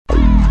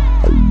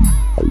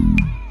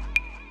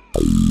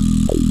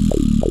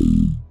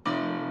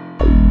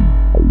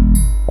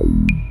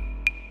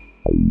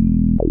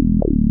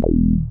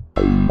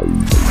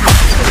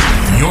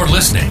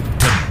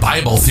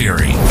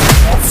Theory.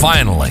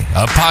 Finally,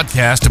 a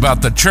podcast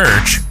about the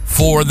church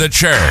for the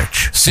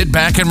church. Sit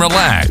back and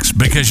relax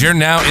because you're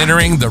now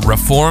entering the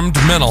Reformed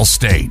mental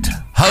state.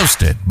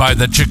 Hosted by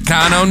the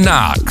Chicano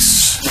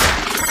Knox.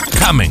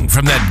 Coming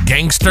from that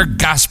gangster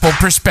gospel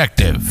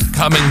perspective.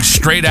 Coming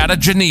straight out of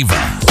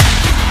Geneva.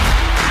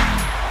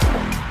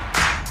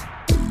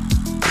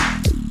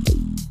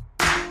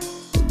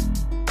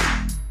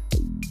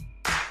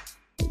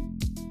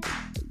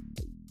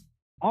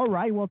 All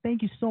right. Well,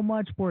 thank you so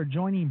much for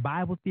joining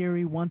Bible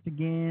Theory once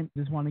again.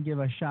 Just want to give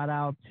a shout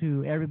out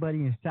to everybody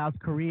in South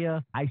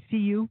Korea. I see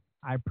you.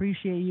 I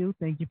appreciate you.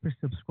 Thank you for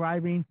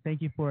subscribing.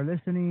 Thank you for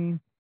listening.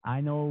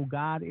 I know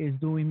God is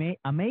doing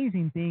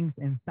amazing things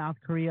in South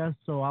Korea.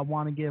 So I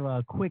want to give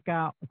a quick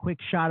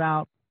shout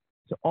out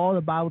to all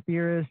the Bible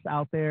theorists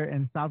out there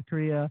in South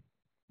Korea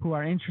who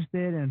are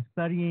interested in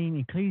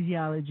studying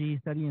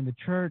ecclesiology, studying the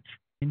church,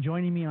 and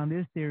joining me on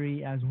this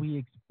theory as we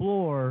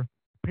explore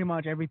pretty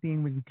much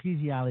everything with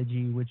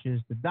ecclesiology, which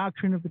is the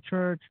doctrine of the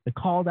church, the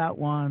called out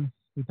ones.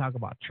 We talk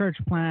about church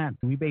plant.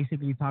 We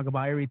basically talk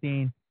about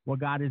everything, what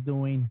God is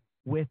doing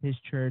with his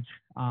church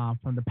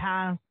from the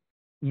past,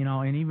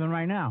 and even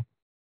right now.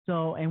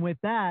 So, and with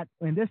that,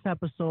 in this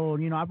episode,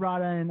 I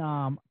brought in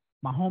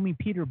my homie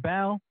Peter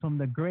Bell from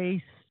the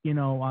Grace,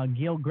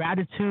 Gil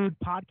Gratitude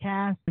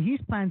podcast.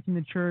 He's planting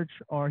the church,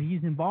 or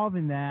he's involved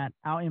in that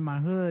out in my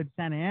hood,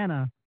 Santa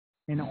Ana,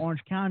 in the Orange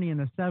County in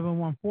the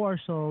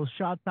 714. So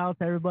shouts out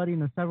to everybody in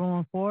the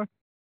 714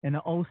 and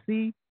the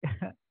OC.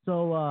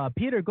 So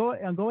Peter, go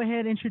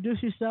ahead,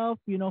 introduce yourself.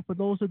 For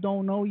those who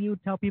don't know you,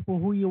 tell people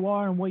who you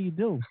are and what you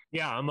do.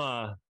 Yeah,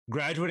 I'm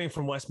graduating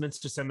from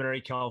Westminster Seminary,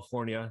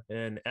 California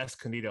in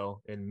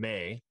Escondido in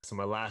May. So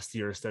my last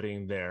year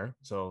studying there.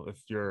 So if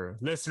your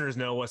listeners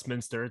know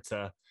Westminster, it's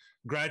a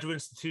graduate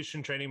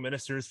institution training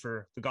ministers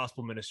for the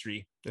gospel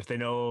ministry. If they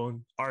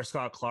know R.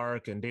 Scott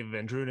Clark and David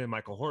Van Drunen and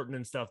Michael Horton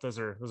and stuff, those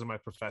are my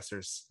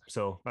professors.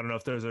 So I don't know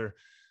if those are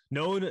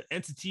known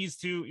entities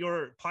to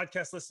your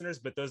podcast listeners,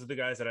 but those are the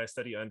guys that I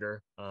study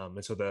under.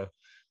 And so the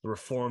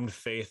Reformed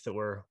faith that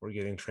we're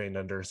getting trained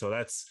under. So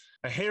that's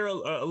I hear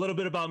a little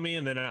bit about me.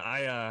 And then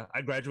I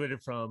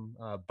graduated from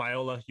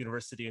Biola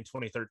University in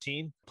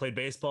 2013, played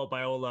baseball at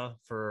Biola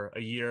for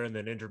a year and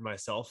then injured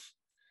myself,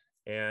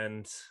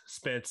 and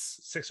spent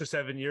 6 or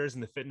 7 years in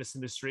the fitness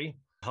industry,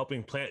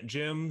 helping plant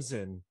gyms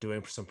and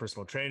doing some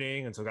personal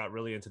training. And so got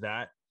really into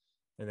that.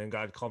 And then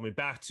God called me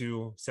back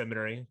to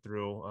seminary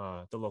through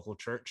the local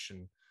church.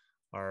 And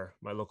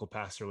my local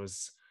pastor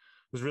was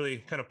really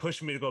kind of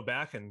pushing me to go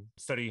back and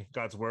study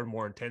God's word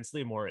more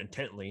intensely, more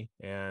intently.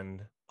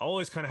 And I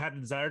always kind of had a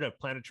desire to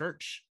plant a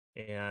church.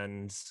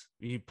 And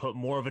he put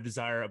more of a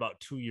desire about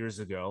 2 years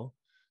ago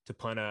to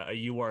plant a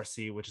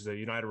URC, which is a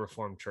United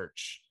Reformed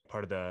Church,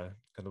 part of the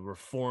kind of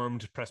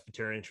Reformed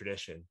Presbyterian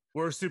tradition.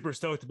 We're super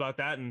stoked about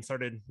that and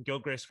started Gil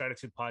Grace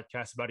Gratitude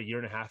podcast about a year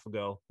and a half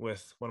ago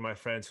with one of my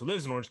friends who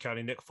lives in Orange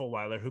County, Nick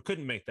Fulweiler, who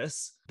couldn't make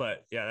this.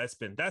 But yeah,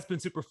 that's been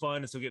super fun.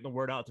 And so getting the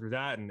word out through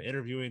that and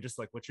interviewing just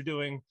like what you're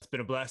doing, it's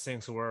been a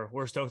blessing. So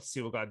we're stoked to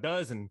see what God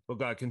does and what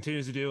God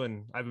continues to do.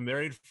 And I've been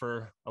married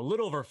for a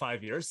little over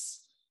 5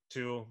 years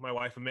to my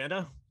wife,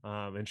 Amanda.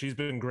 And she's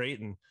been great.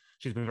 And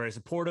she's been very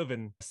supportive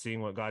and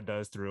seeing what God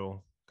does through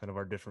kind of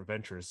our different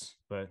ventures.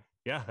 But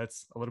yeah,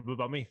 that's a little bit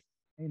about me.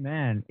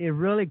 Amen. It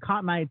really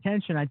caught my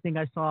attention. I think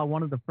I saw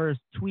one of the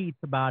first tweets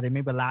about it,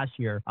 maybe last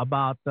year,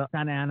 about the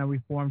Santa Ana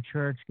Reformed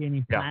Church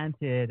getting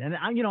planted. And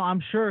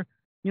I'm sure,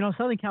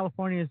 Southern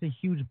California is a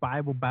huge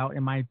Bible Belt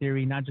in my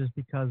theory, not just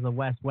because of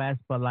West,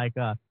 but like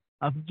of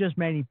just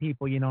many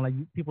people, like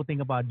people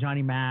think about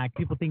Johnny Mack,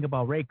 people think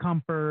about Ray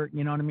Comfort,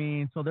 you know what I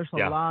mean? So there's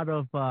a lot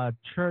of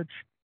church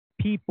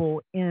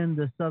people in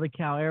the Southern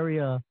Cal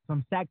area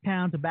from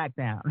Sacktown to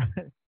Backtown.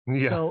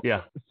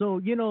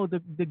 So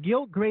the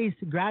Gil Grace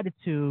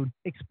Gratitude,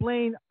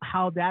 explain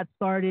how that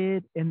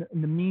started and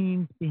the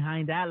meanings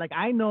behind that. Like,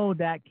 I know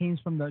that comes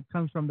from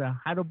the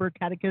Heidelberg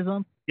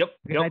Catechism. Yep.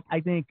 I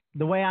think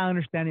the way I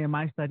understand it in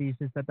my studies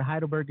is that the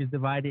Heidelberg is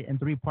divided in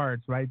 3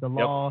 parts, right? The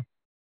law,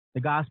 the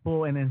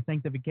gospel, and then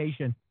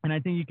sanctification. And I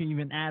think you can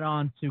even add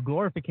on to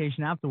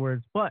glorification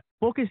afterwards. But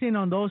focusing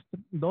on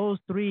those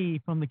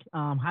 3 from the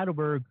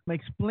Heidelberg,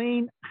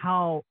 explain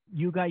how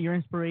you got your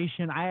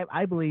inspiration,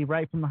 I believe,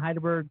 right from the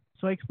Heidelberg.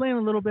 So explain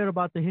a little bit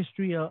about the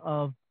history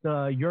of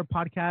your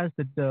podcast,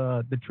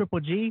 the Triple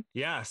G.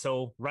 Yeah.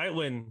 So right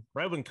when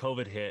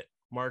COVID hit,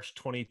 March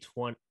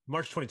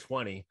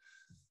 2020,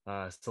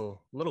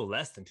 still a little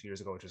less than 2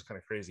 years ago, which is kind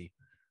of crazy.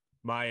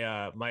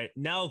 My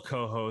now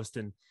co-host,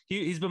 and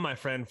he was my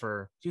friend.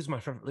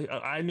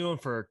 I knew him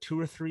for 2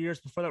 or 3 years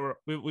before that.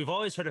 We've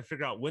always tried to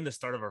figure out when the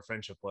start of our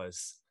friendship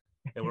was,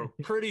 and we're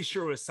pretty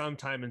sure it was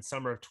sometime in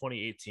summer of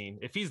 2018.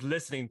 If he's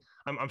listening,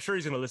 I'm sure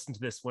he's going to listen to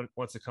this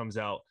once it comes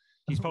out.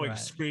 He's probably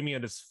screaming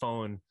at his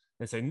phone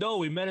and saying, "No,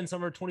 we met in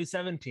summer of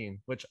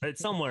 2017," which it's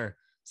somewhere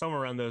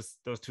around those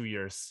 2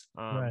 years.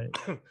 Right.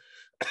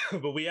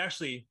 But we got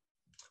to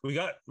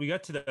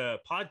the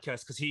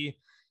podcast because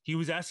he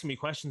was asking me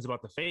questions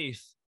about the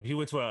faith. He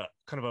went to a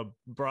kind of a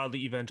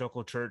broadly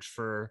evangelical church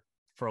for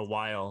for a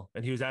while,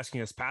 and he was asking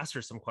his pastor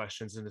some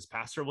questions, and his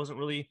pastor wasn't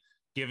really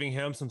giving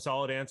him some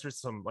solid answers,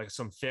 some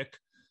thick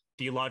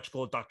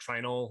theological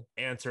doctrinal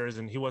answers,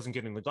 and he wasn't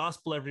getting the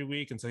gospel every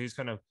week. And so he's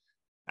kind of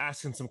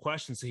asking some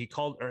questions. So he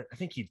called, or I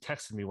think he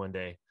texted me one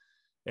day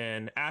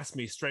and asked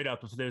me straight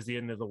up if there's the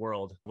end of the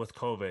world with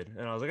COVID.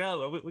 And I was like,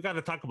 oh, we got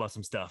to talk about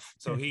some stuff.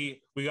 So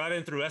we got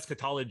in through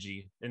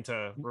eschatology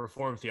into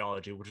Reformed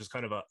theology, which is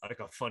kind of a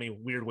funny,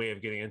 weird way of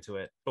getting into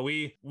it. But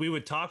we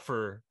would talk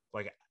for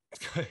like,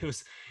 it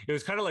was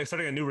kind of like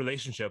starting a new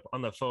relationship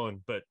on the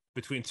phone, but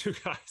between two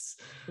guys.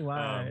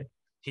 Wow.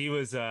 He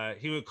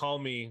would call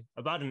me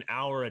about an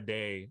hour a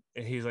day,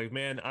 and he's like,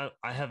 man,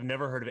 I have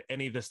never heard of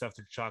any of this stuff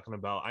that you're talking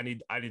about. I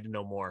need to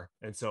know more.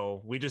 And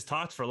so we just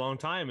talked for a long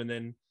time. And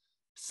then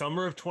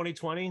summer of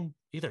 2020,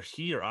 either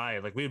he or I,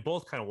 like we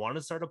both kind of wanted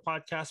to start a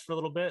podcast for a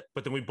little bit,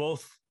 but then we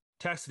both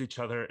texted each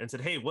other and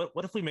said, hey, what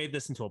if we made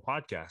this into a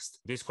podcast?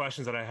 These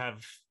questions that I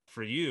have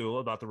for you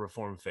about the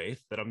Reformed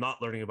faith that I'm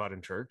not learning about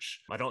in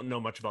church. I don't know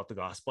much about the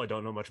gospel. I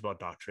don't know much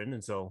about doctrine.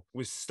 And so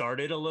we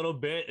started a little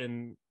bit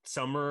in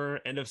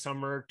end of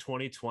summer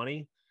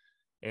 2020.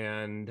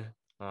 And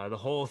the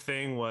whole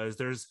thing was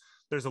there's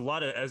a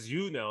lot of, as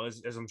you know,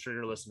 as I'm sure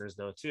your listeners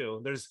know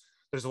too,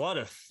 there's a lot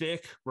of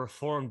thick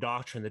Reformed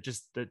doctrine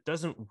that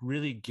doesn't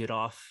really get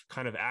off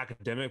kind of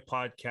academic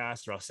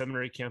podcasts or off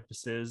seminary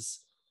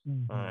campuses.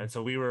 Mm-hmm. And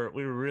so we were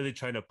really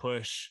trying to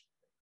push,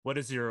 what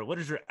is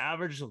your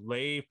average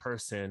lay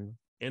person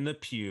in the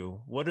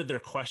pew? What are their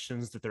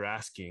questions that they're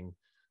asking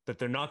that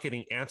they're not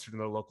getting answered in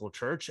their local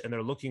church, and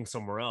they're looking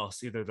somewhere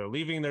else? Either they're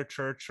leaving their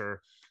church,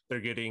 or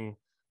they're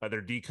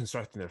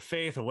deconstructing their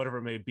faith, or whatever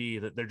it may be,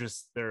 that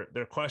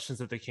they're questions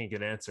that they can't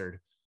get answered.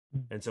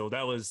 And so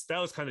that was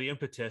kind of the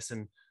impetus.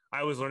 And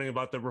I was learning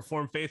about the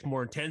Reformed faith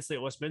more intensely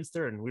at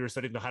Westminster, and we were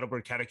studying the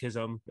Heidelberg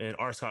Catechism in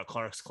R. Scott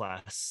Clark's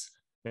class.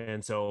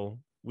 And so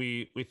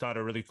we thought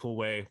a really cool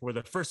way where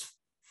the first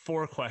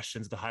 4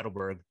 questions of the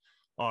Heidelberg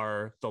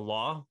are the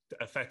law,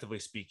 effectively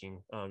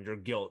speaking, your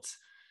guilt.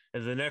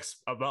 And the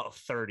next about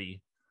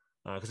 30,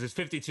 because there's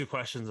 52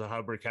 questions in the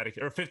Heidelberg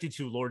Catechism, or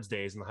 52 Lord's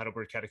Days in the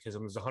Heidelberg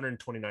Catechism. There's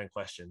 129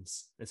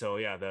 questions. And so,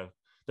 yeah,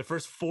 the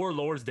first 4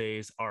 Lord's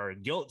Days are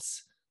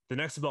guilts. The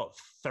next about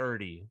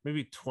 30,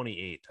 maybe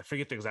 28, I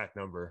forget the exact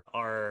number,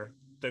 are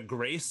the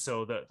grace.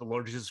 So the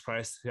Lord Jesus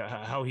Christ,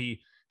 how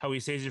he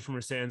saves you from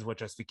your sins, what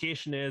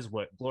justification is,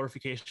 what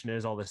glorification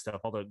is, all this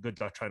stuff, all the good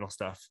doctrinal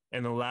stuff.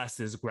 And the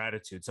last is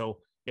gratitude. So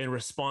in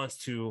response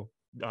to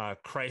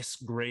Christ's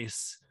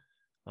grace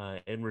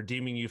and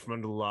redeeming you from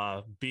under the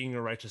law, being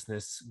your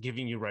righteousness,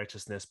 giving you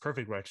righteousness,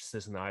 perfect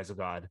righteousness in the eyes of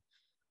God,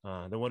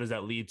 then what does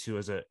that lead to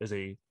as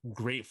a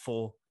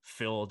grateful,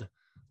 filled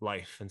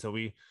life? And so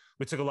we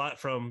took a lot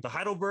from the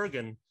Heidelberg,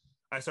 and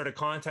I started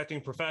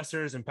contacting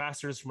professors and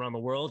pastors from around the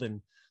world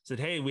and said,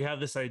 hey, we have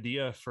this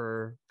idea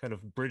for kind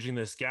of bridging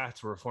this gap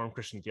to Reformed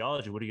Christian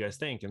theology. What do you guys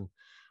think? And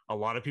a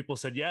lot of people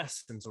said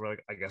yes. And so we're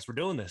like, I guess we're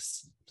doing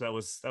this. So that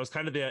was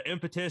kind of the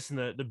impetus and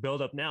the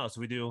build up now. So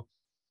we do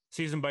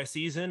season by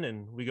season,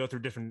 and we go through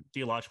different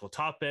theological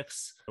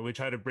topics. And we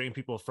try to bring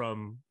people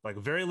from like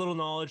very little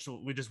knowledge.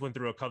 We just went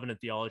through a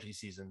covenant theology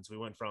season. So we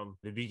went from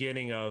the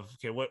beginning of,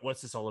 okay,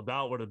 what's this all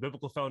about? What are the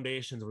biblical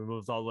foundations? And we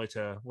moved all the way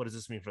to, what does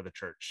this mean for the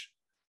church?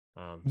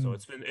 So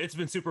it's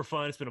been super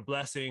fun. It's been a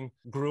blessing.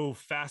 Grew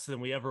faster than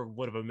we ever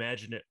would have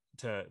imagined it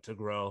to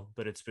grow,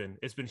 but it's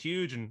been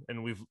huge,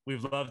 and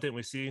we've loved it. And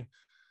we see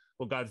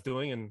what God's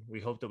doing, and we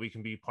hope that we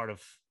can be part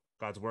of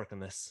God's work in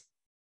this.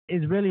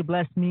 It's really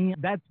blessed me.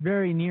 That's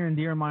very near and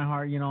dear to my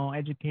heart,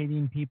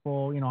 educating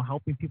people,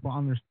 helping people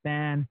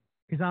understand.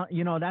 Because,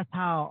 that's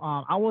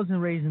how I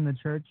wasn't raised in the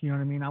church. You know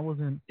what I mean? I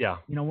wasn't,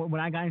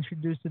 when I got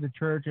introduced to the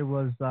church, it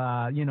was,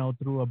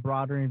 through a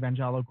broader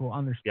evangelical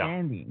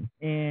understanding.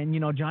 Yeah.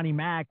 And, Johnny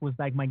Mack was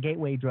like my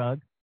gateway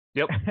drug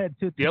to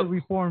the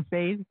Reformed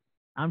faith.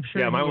 I'm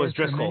sure mine was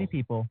Driscoll. For many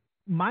people.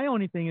 My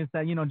only thing is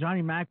that,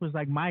 Johnny Mack was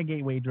like my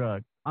gateway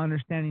drug.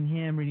 Understanding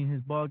him, reading his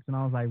books, and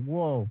I was like,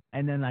 whoa.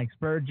 And then like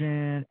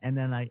Spurgeon, and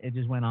then like it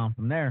just went on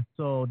from there.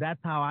 So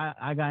that's how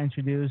I got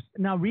introduced.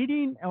 Now,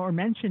 reading or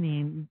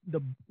mentioning the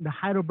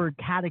Heidelberg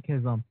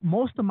Catechism,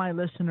 most of my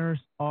listeners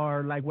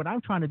are like, what I'm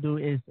trying to do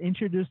is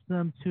introduce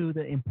them to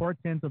the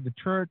importance of the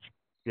church,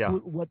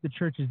 what the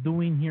church is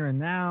doing here and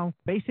now,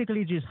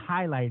 basically just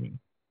highlighting.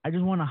 I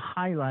just want to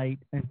highlight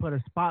and put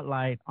a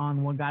spotlight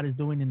on what God is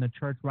doing in the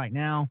church right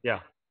now.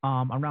 Yeah.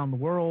 Around the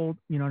world,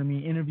 you know what I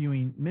mean?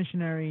 Interviewing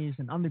missionaries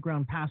and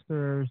underground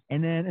pastors.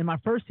 And then in my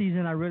first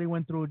season, I really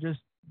went through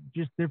just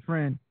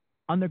different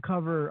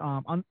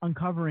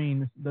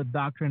uncovering the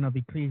doctrine of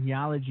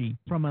ecclesiology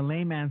from a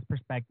layman's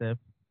perspective,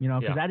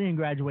 because I didn't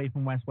graduate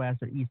from West or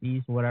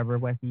East or whatever,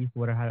 West East,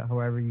 whatever,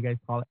 however you guys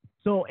call it.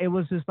 So it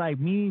was just like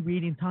me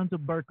reading tons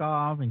of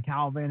Berkhoff and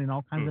Calvin and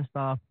all kinds of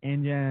stuff,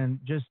 and then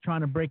just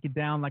trying to break it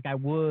down like I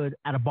would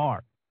at a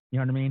bar. You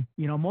know what I mean?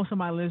 Most of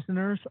my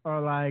listeners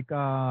are like,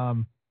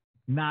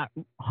 not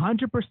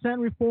 100%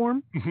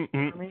 Reformed. You know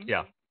what I mean?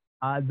 Yeah.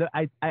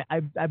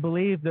 I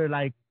believe they're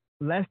like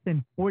less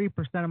than 40%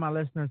 of my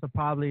listeners are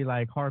probably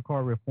like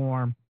hardcore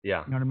Reform.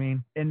 Yeah. You know what I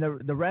mean? And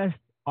the rest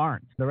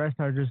aren't. The rest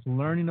are just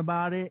learning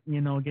about it,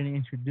 getting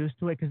introduced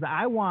to it. Because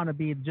I want to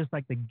be just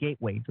like the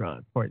gateway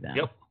drug for them.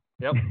 Yep.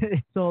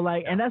 So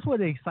like, and that's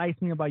what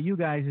excites me about you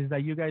guys is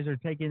that you guys are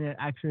taking it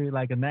actually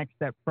like a next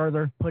step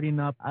further, putting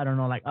up, I don't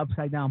know, like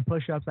upside down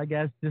push-ups, I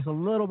guess, just a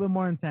little bit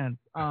more intense.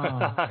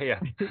 Yeah.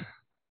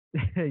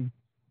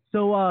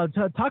 So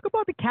to talk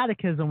about the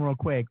catechism real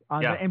quick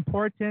on the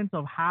importance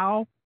of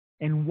how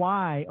and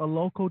why a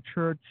local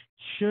church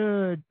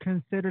should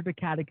consider the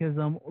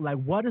catechism. Like,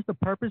 what is the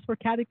purpose for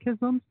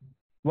catechisms?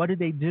 What do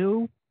they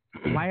do?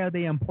 Why are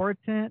they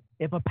important?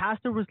 If a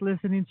pastor was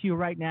listening to you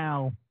right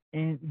now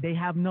and they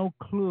have no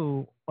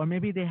clue, or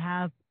maybe they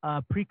have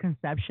a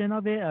preconception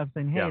of it, of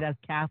saying, hey, that's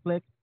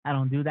Catholic. I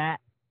don't do that.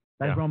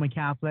 That's Roman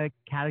Catholic.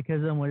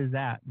 Catechism, what is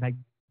that? Like,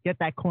 get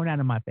that corn out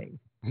of my face.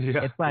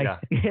 Yeah. It's like,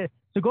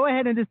 so go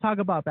ahead and just talk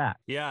about that.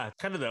 Yeah.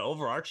 Kind of the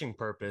overarching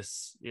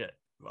purpose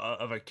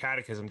of a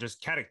catechism,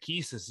 just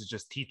catechesis is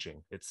just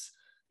teaching.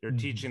 You're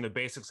teaching the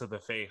basics of the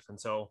faith. And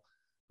so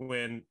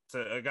when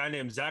a guy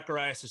named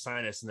Zacharias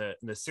Ursinus in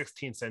the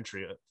 16th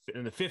century,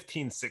 in the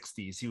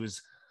 1560s, he was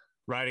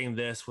writing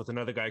this with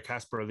another guy,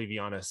 Caspar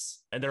Olevianus.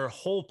 And their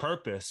whole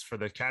purpose for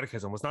the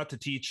catechism was not to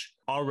teach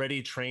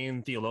already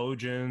trained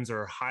theologians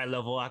or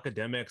high-level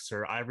academics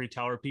or ivory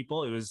tower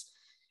people. It was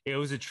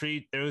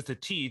to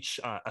teach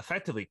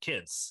effectively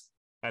kids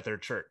at their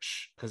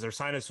church, because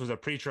Ursinus was a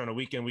preacher on a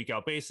week in, week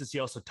out basis. He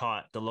also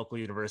taught the local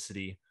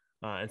university,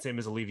 and same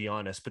as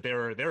Olevianus, but they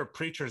were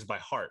preachers by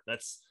heart.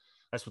 That's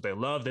what they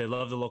loved. They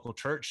loved the local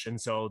church.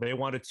 And so they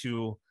wanted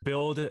to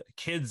build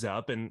kids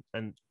up and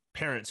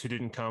parents who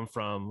didn't come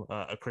from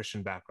a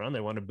Christian background. They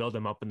want to build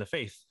them up in the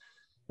faith.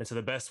 And so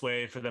the best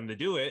way for them to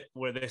do it,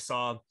 where they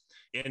saw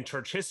in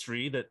church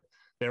history that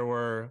there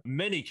were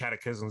many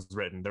catechisms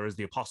written. There was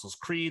the Apostles'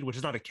 Creed, which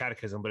is not a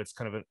catechism, but it's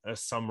kind of a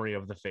summary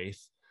of the faith.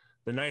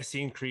 The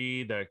Nicene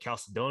Creed, the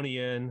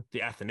Chalcedonian,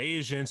 the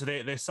Athanasian. So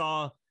they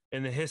saw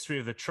in the history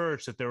of the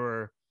church that there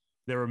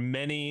were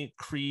many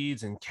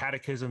creeds and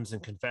catechisms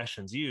and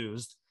confessions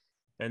used,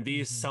 and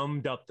these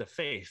summed up the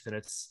faith. And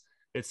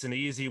it's an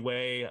easy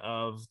way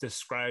of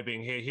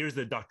describing, hey, here's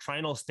the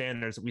doctrinal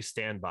standards that we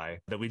stand by,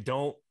 that we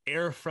don't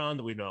err from,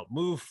 that we don't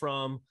move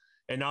from,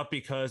 and not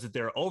because that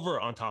they're over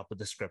on top of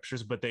the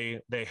scriptures, but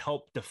they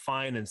help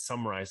define and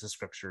summarize the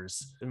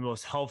scriptures in the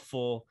most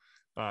helpful,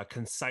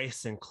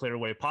 concise and clear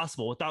way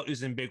possible without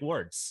using big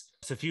words.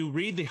 So if you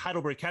read the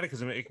Heidelberg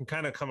Catechism, it can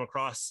kind of come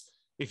across,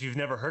 if you've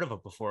never heard of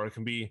it before, it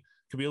can be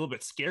a little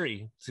bit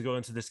scary to go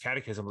into this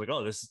catechism, like,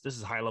 oh, this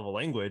is high level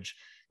language,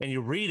 and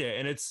you read it,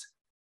 and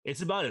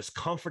it's about as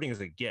comforting as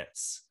it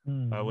gets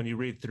when you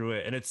read through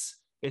it. And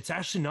it's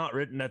actually not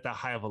written at that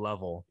high of a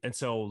level. And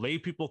so lay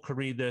people could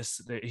read this.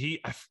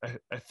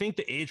 I think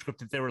the age group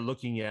that they were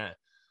looking at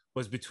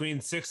was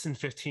between 6 and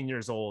 15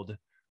 years old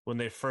when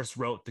they first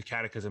wrote the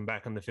catechism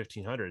back in the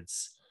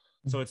 1500s.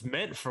 So it's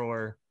meant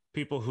for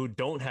people who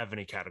don't have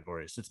any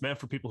categories. It's meant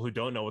for people who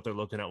don't know what they're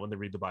looking at when they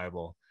read the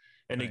Bible.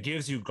 And it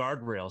gives you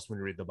guardrails when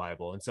you read the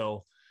Bible. And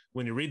so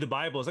when you read the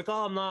Bible, it's like,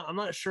 oh, I'm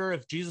not sure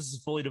if Jesus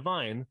is fully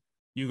divine.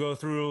 You go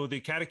through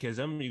the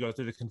catechism, you go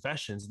through the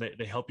confessions,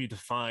 they help you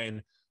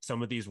define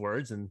some of these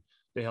words, and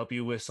they help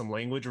you with some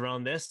language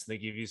around this. They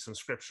give you some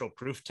scriptural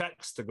proof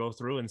text to go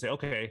through and say,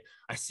 okay,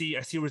 I see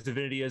where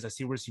divinity is. I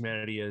see where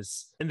humanity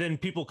is. And then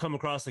people come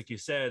across, like you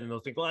said, and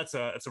they'll think, well, it's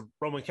a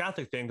Roman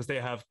Catholic thing, because they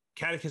have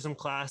catechism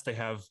class, they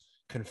have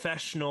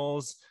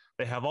confessionals,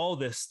 they have all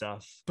this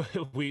stuff. But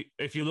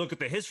if you look at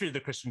the history of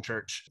the Christian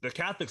church, the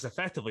Catholics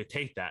effectively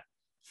take that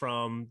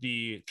from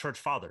the church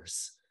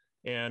fathers.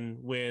 And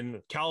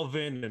when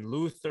Calvin and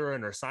Luther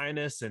and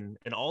Ursinus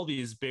and all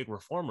these big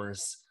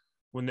reformers,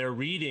 when they're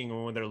reading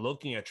or when they're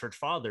looking at church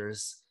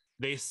fathers,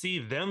 they see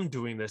them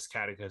doing this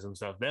catechism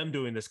stuff, them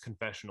doing this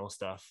confessional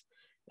stuff.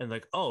 And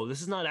like, oh,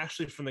 this is not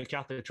actually from the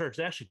Catholic Church.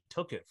 They actually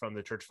took it from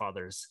the church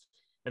fathers.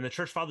 And the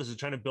church fathers are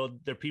trying to build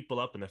their people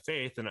up in the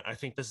faith. And I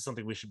think this is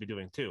something we should be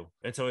doing too.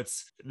 And so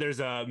there's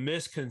a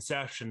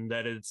misconception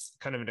that it's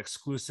kind of an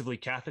exclusively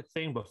Catholic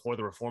thing before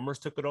the reformers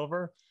took it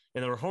over.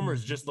 And the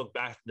reformers just look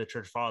back to the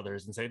church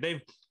fathers and say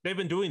they've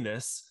been doing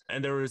this.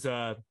 And there was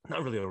not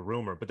really a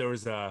rumor, but there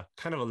was a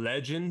kind of a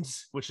legend,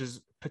 which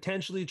is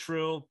potentially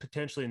true,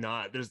 potentially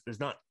not. There's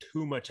not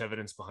too much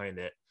evidence behind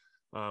it,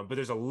 but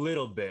there's a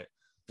little bit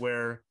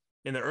where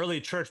in the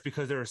early church,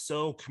 because they were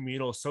so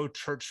communal, so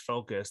church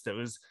focused, it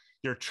was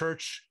your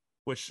church,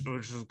 which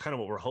is kind of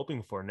what we're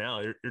hoping for now.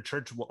 Your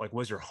church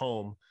was your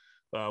home,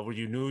 where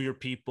you knew your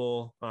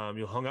people,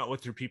 you hung out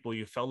with your people,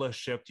 you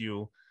fellowshipped,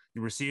 you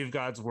received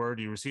God's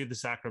word, you received the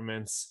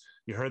sacraments,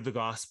 you heard the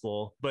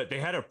gospel. But they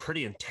had a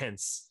pretty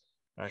intense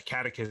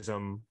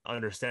catechism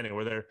understanding,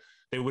 where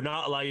they would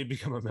not allow you to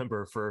become a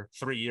member for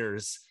 3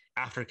 years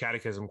after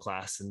catechism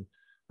class. And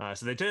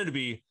so they tended to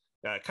be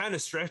kind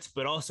of strict,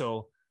 but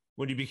also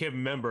when you became a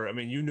member, I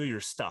mean, you knew your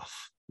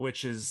stuff,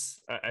 which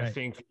is, I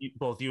think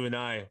both you and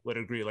I would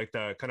agree, like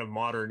the kind of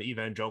modern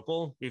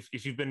evangelical.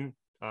 If you've been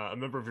a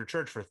member of your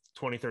church for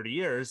 20, 30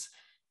 years,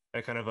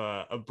 at kind of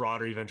a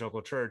broader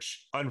evangelical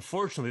church,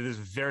 unfortunately, there's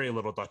very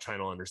little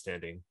doctrinal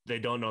understanding. They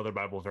don't know their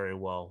Bible very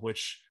well,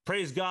 which,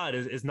 praise God,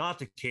 is not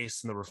the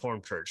case in the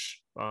Reformed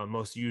church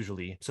most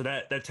usually. So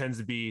that tends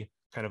to be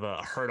kind of a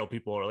hurdle.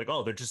 People are like,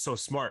 oh, they're just so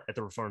smart at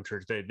the Reformed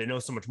church. They know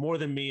so much more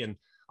than me, and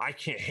I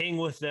can't hang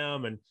with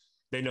them. And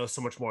they know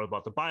so much more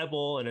about the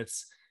Bible. And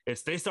it's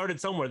they started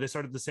somewhere. They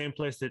started the same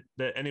place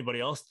that anybody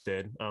else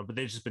did, but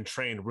they've just been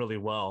trained really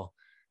well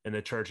in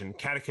the church. And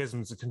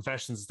catechisms and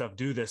confessions and stuff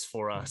do this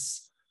for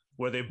us,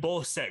 where they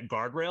both set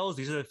guardrails.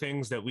 These are the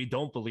things that we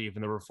don't believe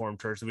in the Reformed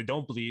church, that we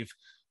don't believe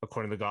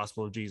according to the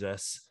gospel of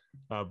Jesus,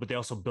 but they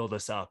also build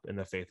us up in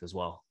the faith as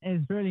well.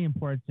 It's really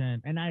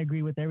important. And I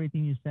agree with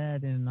everything you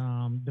said. And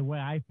the way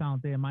I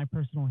found it in my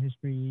personal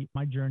history,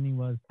 my journey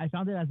was, I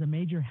found it as a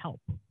major help,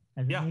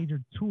 as a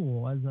major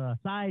tool, as a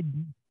side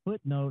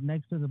footnote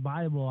next to the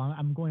Bible.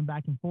 I'm going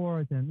back and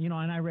forth, and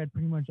and I read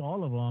pretty much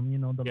all of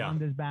them. The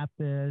London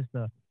Baptist,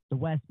 the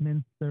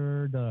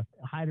Westminster, the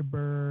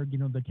Heidelberg,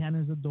 the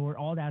Canons of Dort,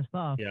 all that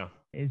stuff. Yeah,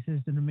 it's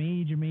just a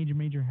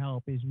major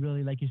help. It's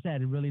really, like you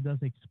said, it really does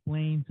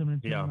explain some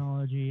of the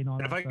terminology and all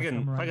that. If I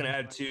can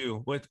add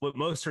too, with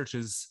most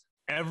churches,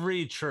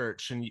 every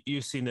church, and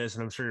you've seen this,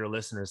 and I'm sure your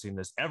listeners seen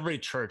this, every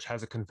church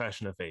has a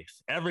confession of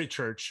faith. Every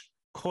church,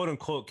 quote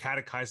unquote,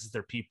 catechizes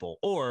their people,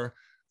 or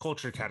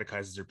culture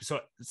catechizes their people. So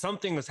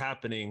something is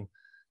happening.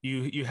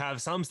 You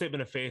have some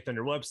statement of faith on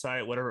your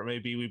website, whatever it may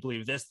be. We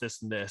believe this,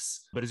 this, and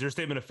this. But is your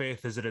statement of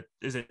faith, is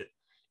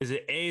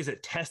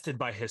it tested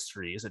by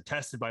history? Is it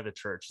tested by the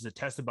church? Is it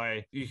tested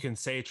by, you can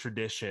say,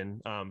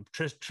 tradition,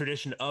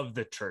 tradition of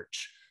the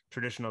church,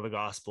 tradition of the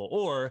gospel?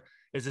 Or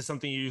is this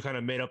something you kind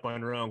of made up on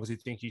your own because you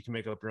think you can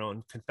make up your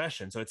own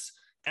confession? So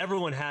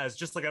everyone has,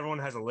 just like everyone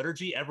has a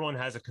liturgy, everyone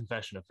has a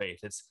confession of faith.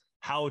 It's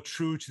how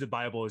true to the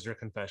Bible is your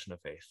confession of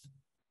faith.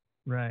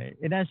 Right.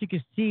 And as you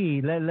can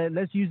see,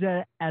 let's use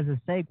that as a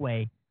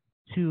segue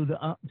to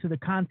the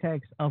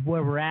context of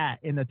where we're at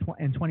in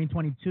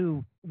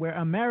 2022, where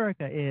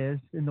America is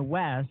in the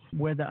West,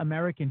 where the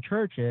American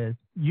church is.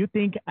 You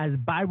think as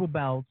Bible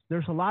belts,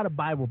 there's a lot of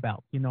Bible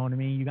belts. You know what I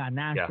mean? You got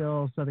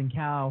Nashville, Southern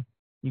Cal,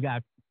 you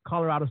got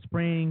Colorado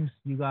Springs,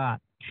 you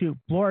got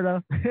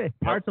Florida,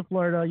 parts of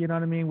Florida, you know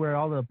what I mean, where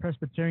all the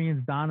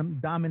Presbyterians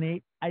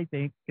dominate, I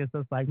think, because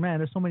it's like, man,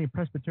 there's so many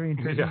Presbyterian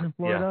churches in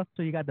Florida.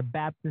 So you got the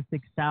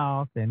Baptistic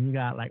South, and you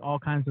got like all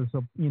kinds of,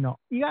 you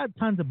got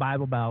tons of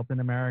Bible belts in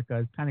America.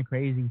 It's kind of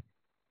crazy.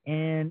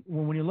 And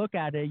when you look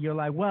at it, you're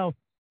like, well,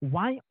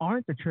 why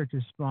aren't the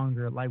churches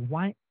stronger? Like,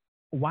 why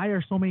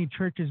are so many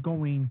churches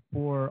going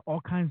for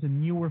all kinds of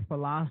newer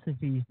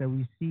philosophies that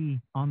we see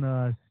on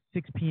the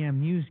 6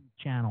 p.m. news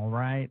channel,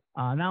 right?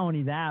 Not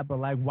only that, but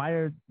like, why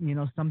are,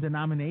 some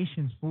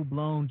denominations full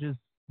blown just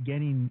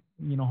getting,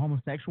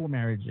 homosexual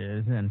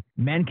marriages, and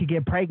men could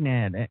get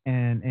pregnant,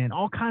 and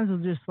all kinds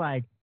of just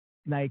like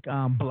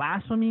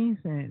blasphemies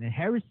and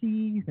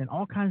heresies and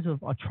all kinds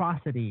of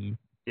atrocities.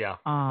 Yeah.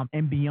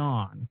 And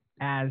beyond,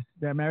 as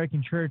the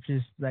American church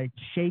is like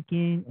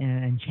shaking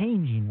and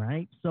changing,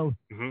 right? So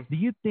do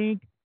you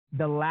think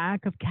the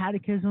lack of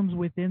catechisms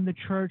within the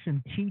church and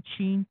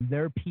teaching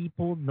their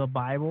people the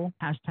Bible,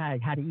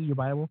 hashtag how to eat your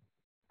Bible,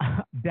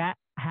 that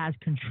has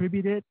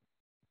contributed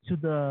to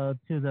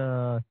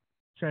the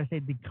should I say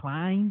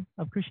decline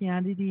of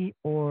Christianity,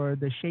 or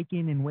the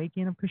shaking and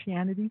waking of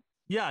Christianity?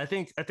 Yeah, I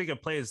think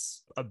it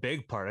plays a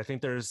big part. I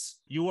think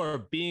you are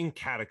being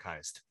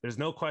catechized. There's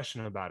no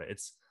question about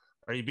it.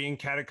 Are you being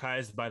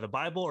catechized by the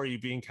Bible, or are you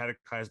being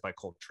catechized by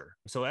culture?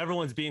 So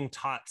everyone's being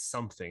taught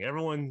something.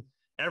 Everyone's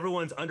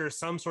under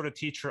some sort of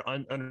teacher,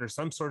 under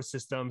some sort of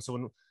system.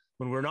 So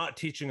when we're not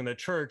teaching in the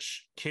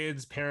church,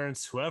 kids,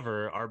 parents,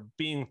 whoever are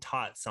being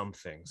taught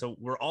something. So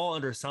we're all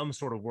under some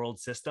sort of world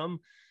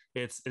system.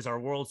 Is our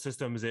world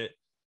system, is it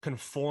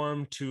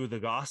conform to the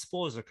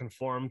gospel? Is it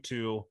conform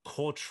to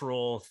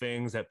cultural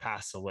things that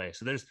pass away?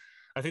 So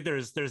I think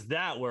there's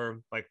that, where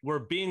like we're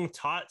being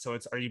taught. So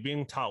are you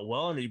being taught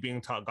well, and are you being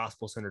taught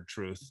gospel-centered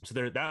truth? So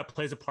that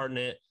plays a part in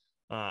it.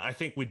 I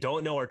think we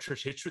don't know our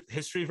church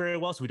history very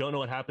well, so we don't know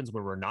what happens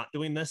when we're not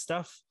doing this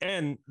stuff.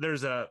 And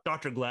there's a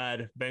Dr.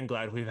 Ben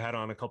Glad, we've had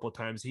on a couple of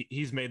times.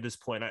 He's made this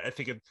point. I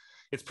think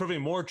it's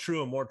proving more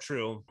true and more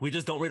true. We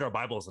just don't read our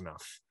Bibles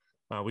enough.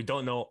 We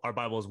don't know our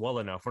Bibles well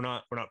enough. We're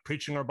not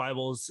preaching our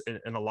Bibles.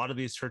 In a lot of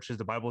these churches,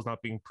 the Bible is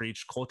not being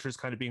preached. Culture is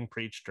kind of being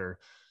preached, or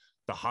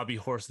the hobby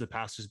horse of the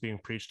pastor is being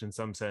preached in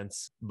some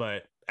sense.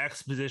 But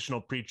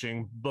expositional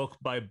preaching, book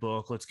by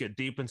book, let's get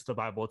deep into the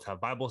Bible. Let's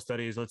have Bible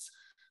studies.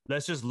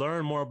 Let's just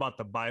learn more about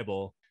the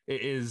Bible.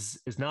 It is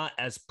not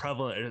as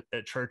prevalent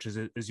at churches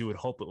as you would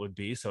hope it would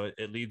be. So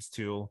it leads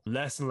to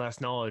less and less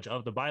knowledge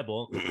of the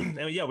Bible.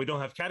 And yeah, we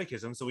don't have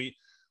catechism. So we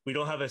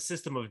don't have a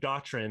system of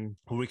doctrine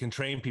where we can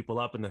train people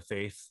up in the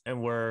faith,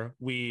 and where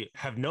we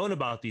have known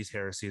about these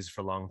heresies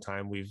for a long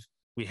time.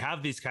 We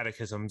have these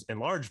catechisms in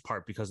large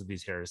part because of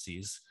these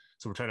heresies.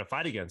 So we're trying to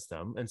fight against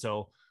them. And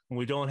so when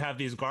we don't have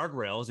these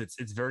guardrails,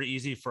 it's very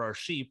easy for our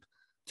sheep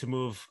to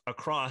move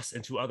across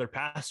into other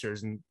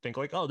pastures and think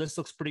like, oh, this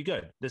looks pretty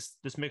good. This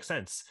makes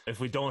sense. If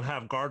we don't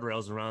have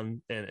guardrails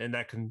around, and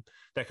that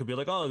could be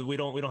like, oh, we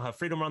don't have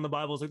freedom around the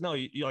Bible. It's like, no,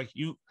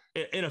 you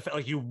in effect,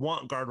 like you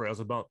want guardrails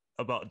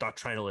about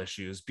doctrinal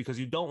issues, because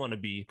you don't want to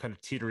be kind of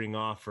teetering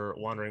off or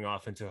wandering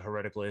off into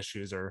heretical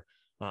issues or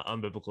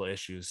unbiblical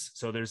issues.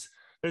 So there's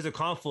a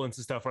confluence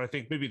of stuff where I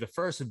think maybe the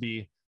first would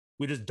be,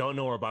 we just don't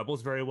know our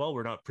Bibles very well.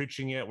 We're not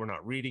preaching it. We're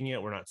not reading it.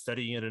 We're not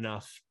studying it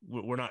enough.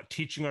 We're not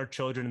teaching our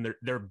children.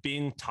 They're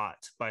being taught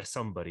by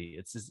somebody.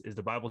 Is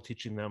the Bible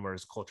teaching them, or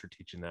is culture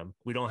teaching them?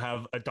 We don't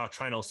have a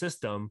doctrinal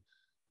system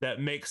that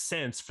makes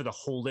sense for the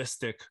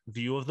holistic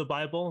view of the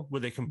Bible,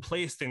 where they can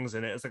place things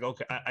in it. It's like,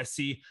 okay, I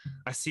see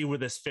where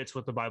this fits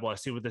with the Bible. I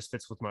see where this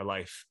fits with my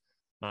life.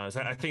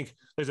 So I think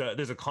there's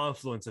a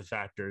confluence of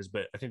factors,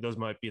 but I think those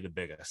might be the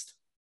biggest.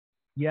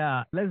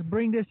 Yeah, let's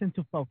bring this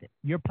into focus.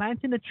 You're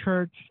planting a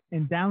church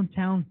in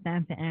downtown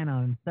Santa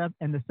Ana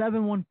in the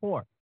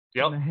 714.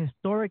 Yep. In the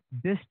historic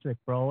district,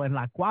 bro, in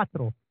La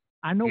Cuatro.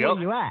 I know where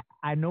you're at.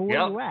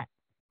 You're at.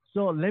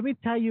 So let me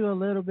tell you a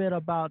little bit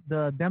about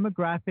the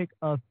demographic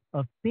of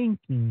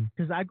thinking,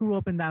 because I grew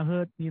up in that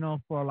hood,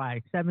 for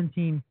like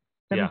 17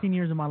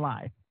 years of my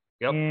life.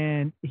 Yep.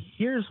 And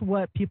here's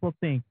what people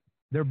think.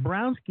 They're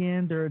brown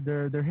skinned,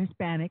 they're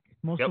Hispanic.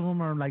 Most of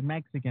them are like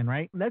Mexican,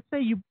 right? Let's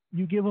say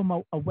you give them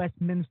a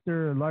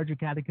Westminster larger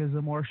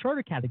catechism or a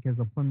shorter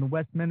catechism from the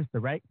Westminster,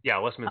 right? Yeah,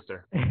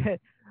 Westminster.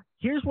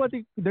 Here's what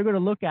they're going to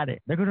look at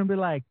it. They're going to be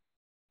like,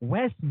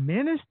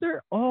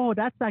 Westminster? Oh,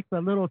 that's like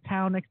the little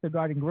town next to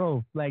Garden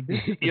Grove. Like, this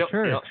is the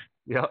church.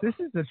 Yep. This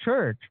is the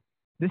church.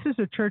 This is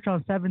a church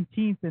on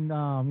 17th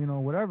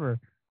and, whatever,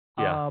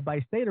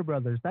 by Stater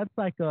Brothers. That's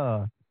like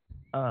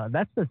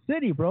that's the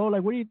city, bro.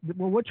 Like,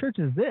 what church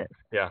is this?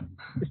 Yeah.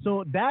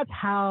 So that's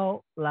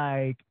how,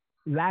 like,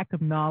 lack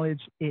of knowledge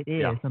it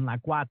is in La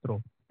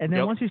Cuatro. And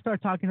then once you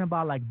start talking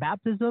about, like,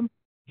 baptism,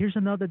 here's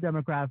another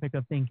demographic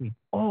of thinking.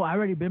 Oh, I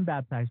already been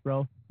baptized,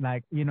 bro.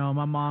 Like,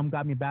 my mom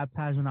got me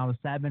baptized when I was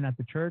 7 at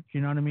the church.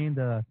 You know what I mean?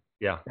 That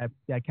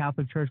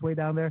Catholic church way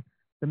down there,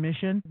 the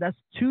Mission. That's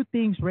two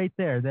things right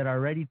there that are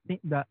already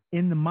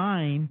in the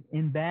mind,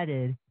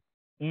 embedded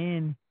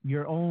in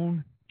your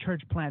own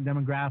church plant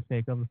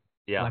demographic of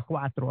La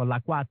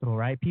Cuatro,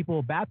 right?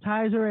 People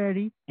baptized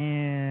already,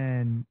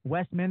 and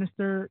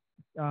Westminster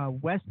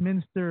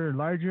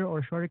larger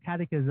or shorter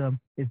catechism.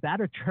 Is that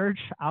a church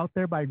out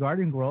there by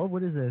Garden Grove?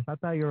 What is this? I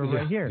thought you were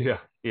right here.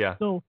 Yeah.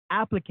 So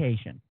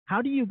application.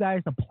 How do you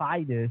guys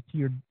apply this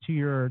to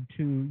your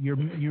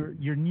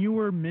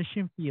newer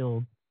mission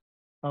field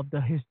of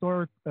the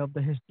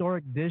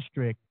historic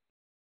district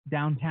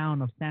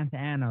downtown of Santa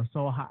Ana?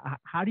 So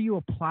how do you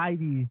apply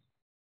these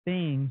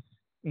things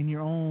in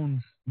your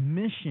own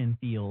mission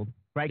field,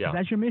 right? Because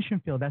that's your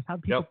mission field. That's how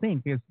people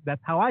think.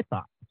 That's how I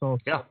thought. So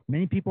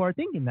many people are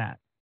thinking that.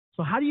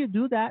 So how do you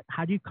do that?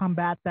 How do you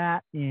combat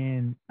that?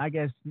 And I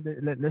guess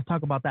let's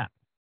talk about that.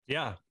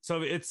 Yeah.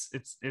 So it's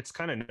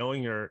kind of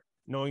knowing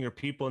your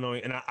people,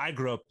 and I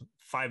grew up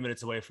 5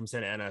 minutes away from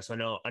Santa Ana, so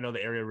I know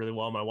the area really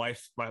well. My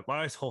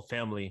wife's whole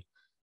family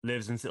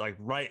lives in like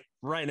right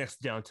next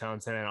to downtown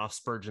Santa Ana off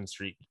Spurgeon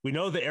Street. We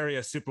know the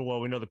area super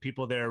well. We know the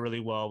people there really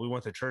well. We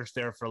went to church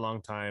there for a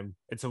long time.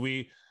 And so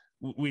we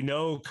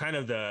know kind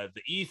of the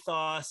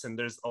ethos, and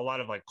there's a lot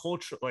of like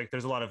culture, like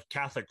there's a lot of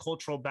Catholic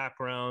cultural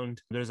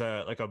background. There's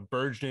a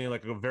burgeoning,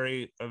 like a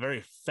very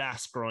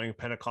fast growing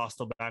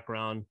Pentecostal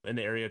background in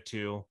the area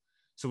too.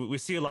 So we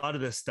see a lot of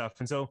this stuff.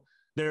 And so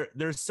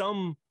there's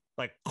some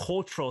like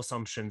cultural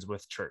assumptions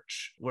with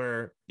church,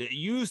 where it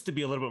used to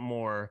be a little bit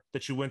more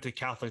that you went to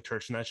Catholic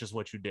church and that's just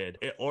what you did.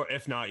 Or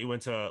if not, you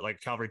went to like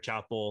Calvary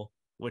Chapel,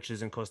 which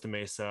is in Costa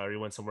Mesa, or you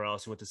went somewhere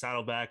else. You went to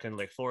Saddleback and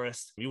Lake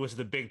Forest. You went to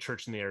the big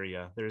church in the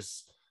area.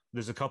 There's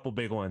a couple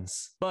big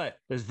ones, but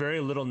there's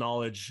very little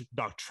knowledge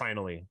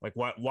doctrinally. Like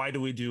why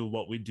do we do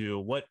what we do?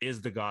 What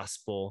is the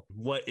gospel?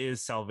 What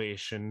is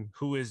salvation?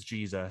 Who is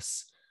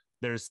Jesus?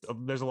 There's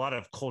a lot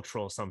of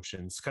cultural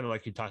assumptions, kind of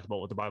like you talked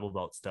about with the Bible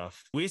Belt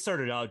stuff. We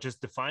started out just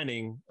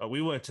defining,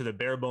 we went to the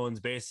bare bones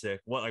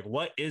basic.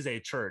 What is a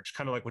church?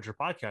 Kind of like what your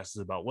podcast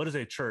is about. What is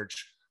a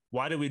church?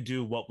 Why do we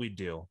do what we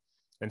do?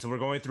 And so we're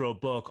going through a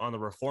book on the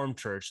Reformed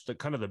Church, the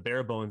kind of the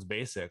bare bones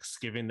basics,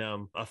 giving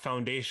them a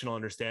foundational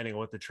understanding of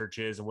what the church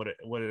is and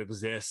what it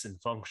exists and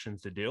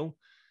functions to do.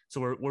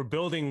 So we're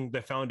building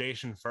the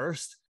foundation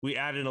first. We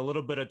added a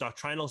little bit of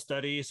doctrinal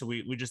study. So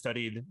we just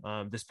studied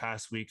this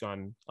past week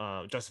on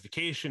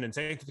justification and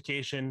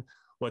sanctification,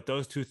 what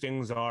those two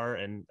things are,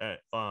 and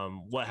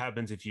what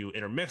happens if you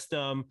intermix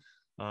them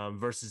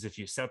versus if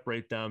you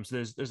separate them.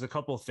 So there's a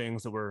couple of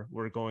things that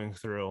we're going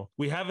through.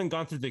 We haven't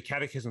gone through the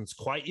catechisms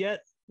quite yet.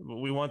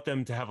 We want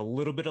them to have a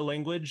little bit of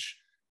language.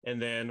 And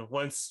then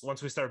once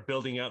we start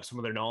building up some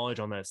of their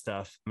knowledge on that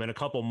stuff, in a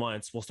couple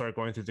months, we'll start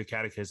going through the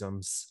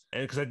catechisms.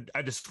 And because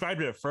I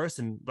described it at first,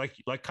 and like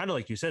kind of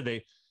like you said,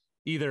 they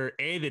either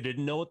A, they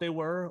didn't know what they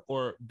were,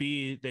 or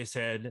B, they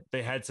said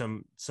they had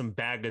some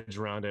baggage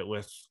around it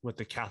with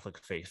the Catholic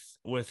faith,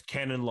 with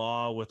canon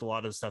law, with a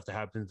lot of the stuff that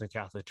happens in the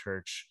Catholic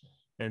Church.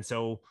 And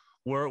so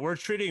we're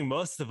treating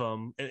most of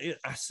them, and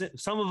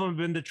some of them have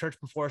been to church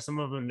before, some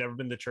of them have never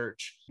been to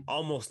church.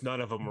 Almost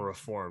none of them are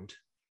Reformed,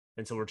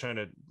 and so we're trying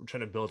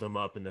to build them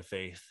up in the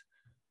faith.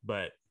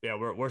 But yeah,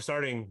 we're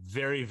starting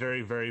very,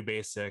 very, very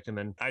basic, and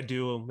then I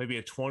do maybe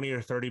a 20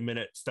 or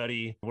 30-minute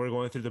study. We're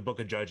going through the Book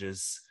of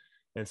Judges,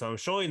 and so I'm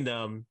showing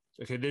them,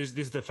 okay, these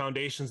are the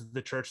foundations of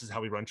the church. This is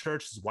how we run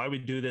church. This is why we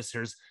do this.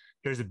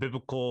 Here's a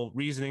biblical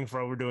reasoning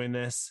for why we're doing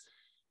this.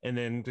 And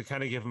then to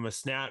kind of give them a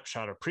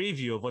snapshot, a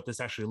preview of what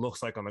this actually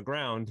looks like on the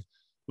ground,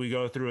 we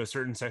go through a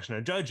certain section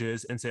of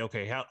Judges and say,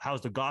 okay,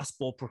 how's the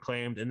gospel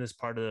proclaimed in this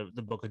part of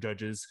the Book of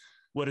Judges?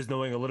 What is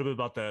knowing a little bit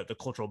about the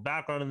cultural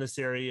background in this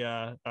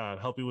area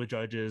help you with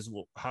Judges?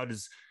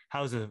 How's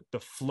the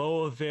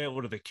flow of it?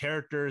 What are the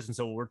characters? And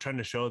so we're trying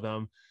to show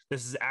them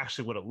this is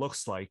actually what it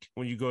looks like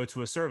when you go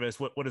to a service.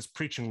 What does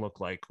preaching look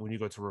like when you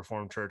go to a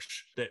Reformed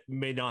church that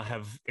may not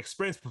have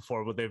experienced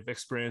before, but they've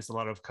experienced a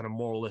lot of kind of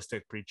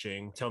moralistic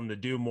preaching, tell them to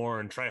do more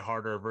and try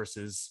harder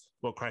versus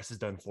what Christ has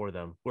done for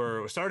them.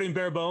 We're starting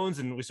bare bones,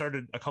 and we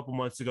started a couple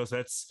months ago.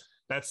 So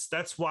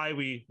that's why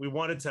we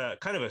wanted to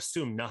kind of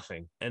assume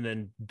nothing and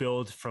then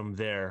build from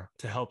there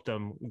to help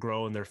them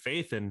grow in their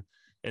faith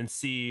and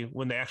see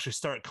when they actually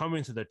start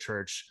coming to the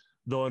church,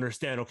 they'll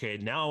understand, okay,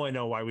 now I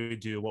know why we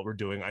do what we're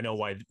doing. I know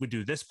why we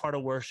do this part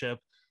of worship,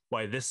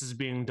 why this is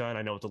being done.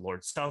 I know what the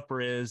Lord's Supper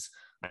is.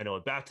 I know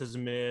what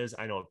baptism is.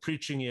 I know what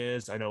preaching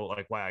is. I know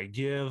like why I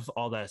give,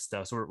 all that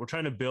stuff. So we're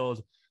trying to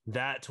build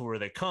that to where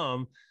they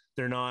come.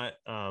 They're not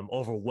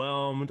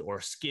overwhelmed or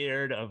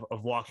scared of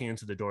walking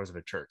into the doors of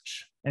a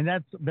church. And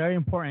that's very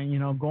important,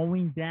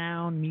 going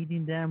down,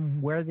 meeting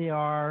them where they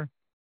are.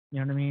 You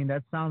know what I mean?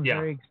 That sounds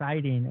very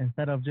exciting,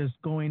 instead of just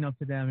going up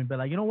to them and be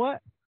like, you know what?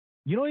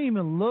 You don't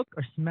even look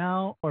or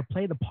smell or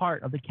play the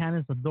part of the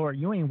canons of Dort.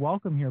 You ain't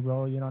welcome here,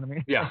 bro. You know what I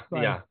mean? Yeah,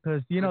 like,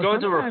 Because,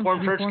 going to a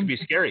Reformed church can be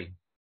scary.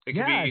 It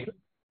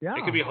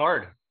could be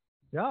hard.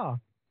 Yeah.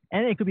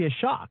 And it could be a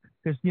shock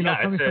because,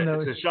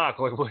 it's a shock.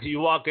 Like when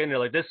you walk in, you're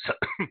like,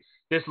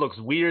 this looks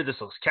weird.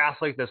 This looks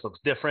Catholic. This looks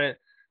different.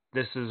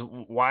 This is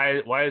why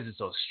is it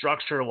so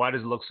structured? Why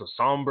does it look so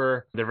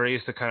somber? They're very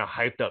used to kind of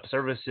hyped up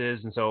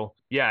services. And so,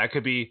 yeah, it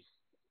could be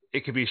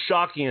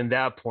shocking in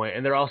that point.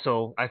 And they're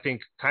also, I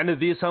think, kind of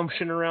the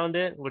assumption around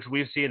it, which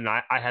we've seen, and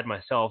I had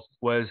myself,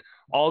 was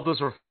all those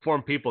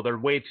Reformed people, they're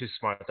way too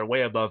smart. They're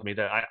way above me,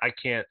 that I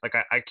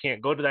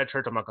can't go to that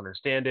church. I'm not going to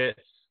understand it.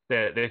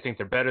 They think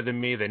they're better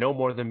than me. They know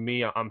more than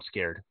me. I'm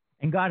scared.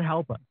 And God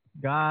help us.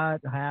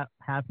 God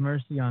have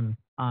mercy on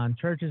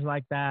churches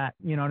like that.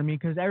 You know what I mean?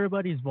 Because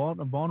everybody's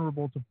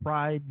vulnerable to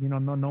pride.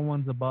 No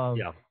one's above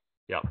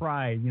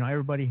pride.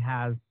 Everybody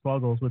has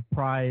struggles with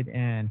pride,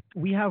 and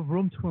we have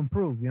room to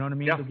improve. You know what I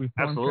mean? Yeah, the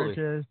Reformed absolutely.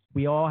 churches,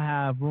 we all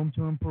have room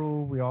to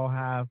improve. We all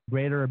have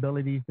greater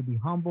abilities to be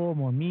humble,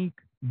 more meek,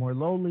 more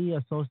lowly,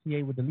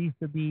 associate with the least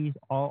of these,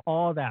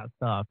 all that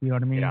stuff. You know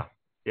what I mean?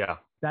 Yeah.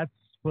 That's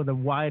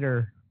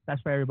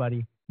for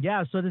everybody.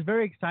 Yeah, so it's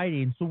very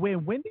exciting. So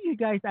when do you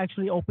guys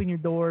actually open your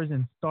doors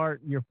and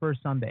start your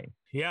first Sunday?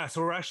 Yeah,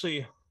 so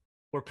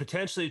we're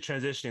potentially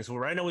transitioning. So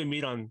right now we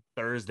meet on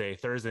Thursday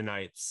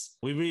nights.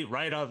 We meet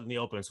right out in the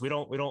open. So we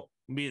don't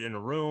meet in a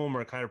room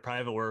or kind of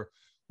private.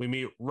 We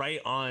meet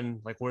right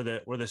on like where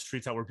the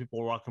streets out, where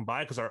people are walking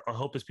by, because our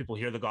hope is people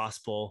hear the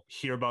gospel,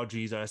 hear about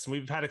Jesus. And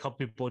we've had a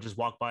couple people just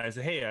walk by and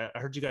say, hey, I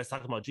heard you guys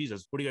talking about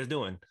Jesus. What are you guys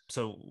doing?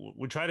 So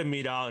we try to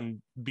meet out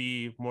and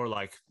be more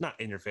like, not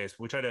in your face,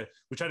 but we try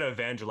to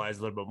evangelize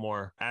a little bit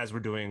more as we're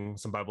doing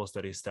some Bible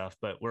study stuff.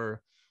 But we're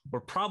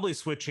probably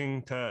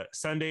switching to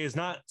Sundays,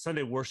 not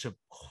Sunday worship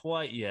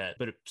quite yet,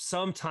 but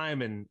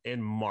sometime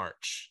in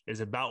March is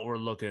about we're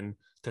looking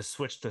to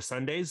switch to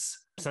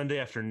Sunday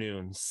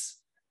afternoons.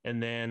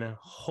 And then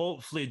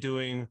hopefully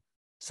doing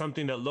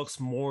something that looks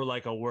more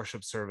like a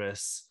worship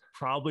service,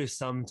 probably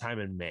sometime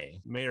in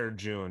May or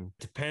June.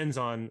 Depends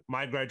on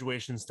my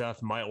graduation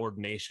stuff, my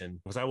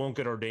ordination, because I won't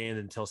get ordained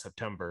until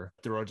September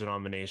through our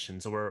denomination.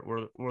 So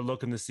we're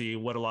looking to see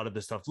what a lot of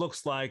this stuff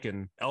looks like,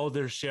 and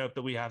eldership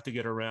that we have to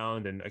get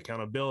around, and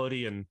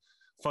accountability and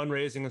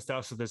fundraising and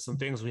stuff. So there's some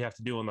things we have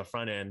to do on the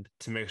front end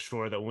to make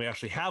sure that when we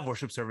actually have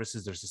worship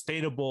services, they're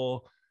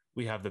sustainable.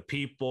 We have the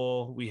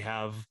people, we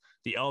have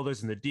the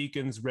elders and the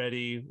deacons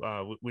ready.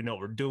 We know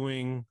what we're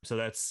doing. So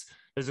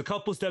there's a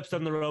couple steps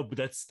down the road, but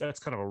that's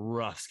kind of a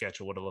rough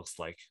sketch of what it looks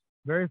like.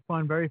 Very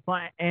fun, very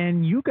fun.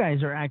 And you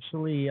guys are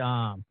actually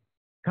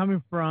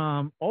coming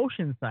from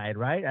Oceanside,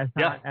 right? As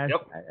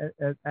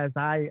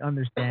I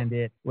understand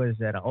it, was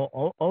that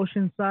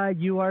Oceanside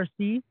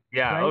URC?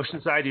 Yeah, right?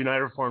 Oceanside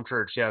United Reformed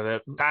Church. Yeah,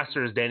 the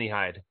pastor is Danny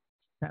Hyde.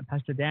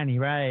 Pastor Danny,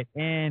 right?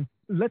 And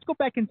let's go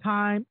back in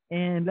time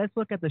and let's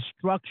look at the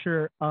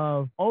structure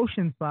of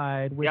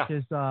Oceanside, which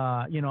is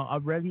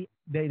already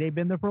they've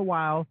been there for a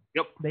while.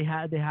 Yep. They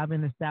have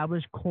an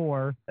established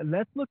core.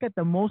 Let's look at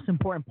the most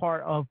important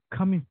part of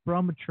coming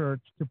from a church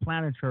to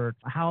plant a church,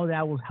 how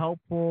that was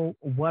helpful.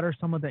 What are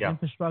some of the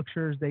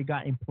infrastructures they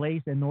got in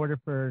place in order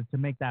to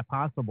make that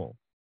possible?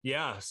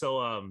 Yeah.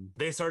 So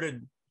they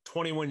started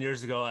 21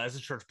 years ago as a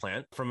church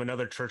plant from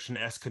another church in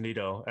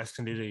Escondido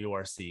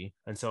URC.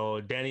 And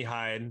so Danny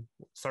Hyde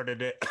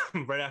started it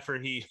right after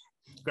he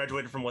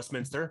graduated from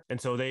Westminster.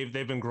 And so they've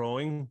been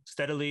growing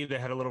steadily. They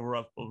had a little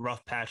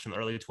rough patch in the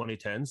early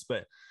 2010s,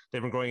 but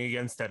they've been growing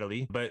again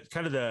steadily. But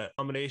kind of the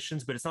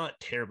denominations, but it's not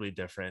terribly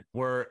different.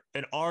 Where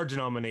in our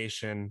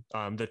denomination,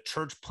 the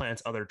church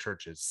plants other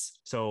churches.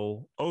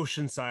 So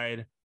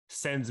Oceanside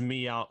sends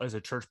me out as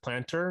a church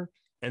planter.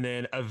 And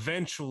then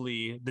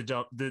eventually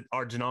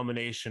our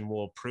denomination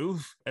will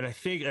approve. And I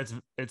think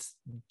it's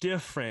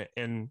different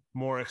in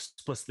more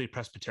explicitly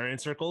Presbyterian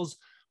circles,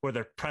 where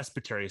the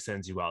presbytery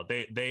sends you out.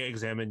 They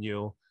examine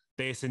you,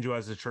 they send you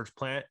as a church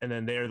plant, and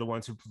then they're the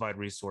ones who provide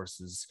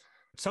resources.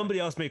 Somebody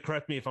else may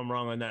correct me if I'm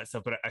wrong on that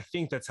stuff, but I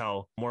think that's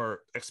how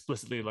more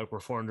explicitly like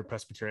Reformed or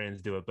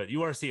Presbyterians do it. But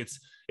URC,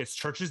 it's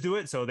churches do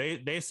it. So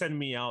they send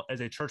me out as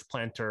a church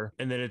planter,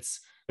 and then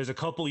there's a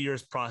couple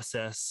years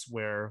process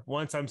where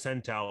once I'm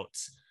sent out,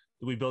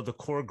 we build a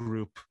core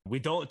group.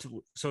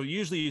 So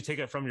usually you take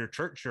it from your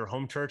church, your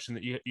home church, and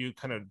you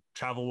kind of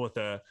travel with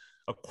a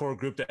core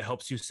group that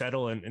helps you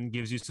settle and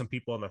gives you some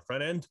people on the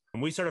front end.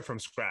 And we started from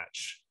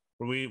scratch.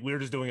 We're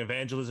just doing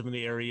evangelism in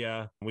the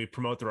area. We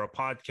promote through our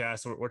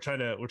podcast. We're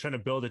trying to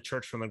build a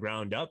church from the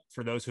ground up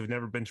for those who've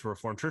never been to a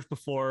Reformed church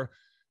before,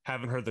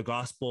 haven't heard the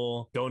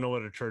gospel, don't know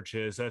what a church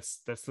is.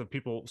 That's the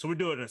people. So we're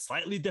doing it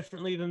slightly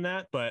differently than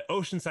that, but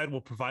Oceanside will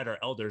provide our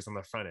elders on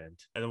the front end.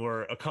 And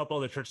then a couple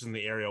other churches in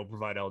the area will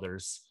provide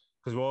elders,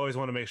 because we always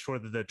want to make sure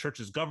that the church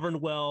is governed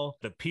well,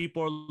 the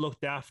people are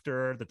looked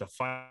after, that the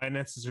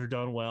finances are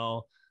done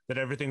well, that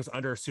everything's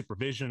under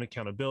supervision and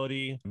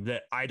accountability,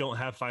 that I don't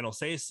have final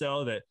say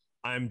so, that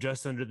I'm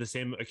just under the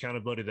same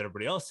accountability that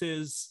everybody else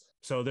is.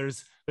 So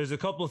there's a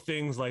couple of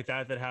things like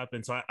that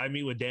happen. So I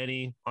meet with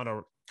Danny on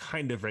a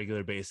kind of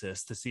regular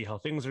basis to see how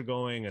things are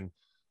going. And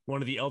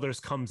one of the elders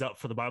comes up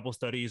for the Bible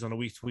studies on a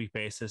week-to-week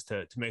basis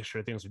to make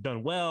sure things are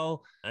done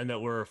well and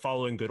that we're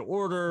following good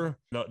order.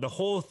 The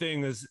whole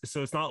thing is,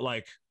 so it's not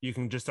like you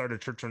can just start a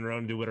church on your own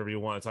and do whatever you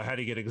want. So I had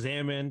to get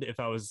examined if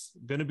I was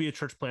going to be a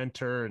church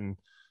planter, and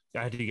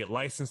I had to get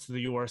licensed to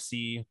the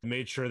URC,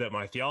 made sure that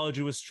my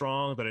theology was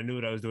strong, that I knew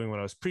what I was doing when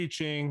I was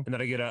preaching, and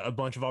that I get a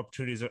bunch of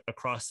opportunities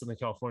across Southern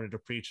California to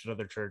preach at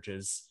other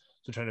churches.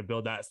 So trying to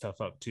build that stuff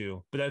up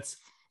too. But that's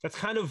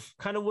kind of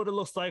what it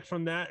looks like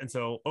from that. And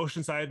so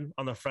Oceanside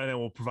on the front end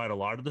will provide a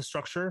lot of the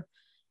structure.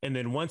 And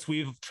then once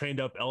we've trained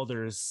up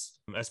elders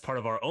as part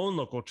of our own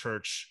local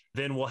church,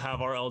 then we'll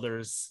have our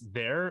elders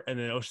there. And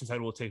then Oceanside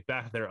will take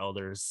back their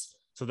elders.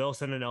 So they'll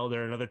send an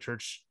elder, another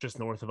church just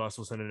north of us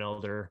will send an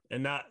elder.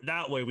 And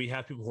that way we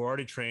have people who are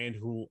already trained,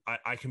 who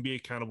I can be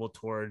accountable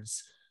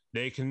towards.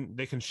 They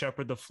can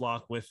shepherd the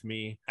flock with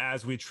me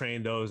as we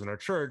train those in our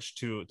church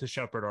to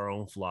shepherd our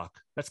own flock.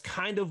 That's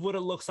kind of what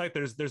it looks like.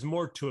 There's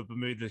more to it, but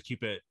maybe to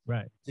keep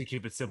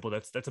it simple.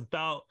 That's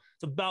about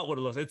what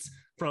it looks like. It's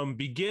from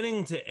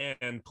beginning to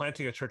end.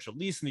 Planting a church, at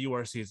least in the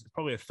URC, is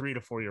probably a 3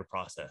 to 4 year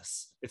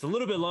process. It's a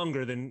little bit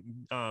longer than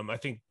I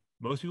think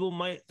most people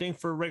might think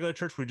for a regular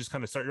church. We just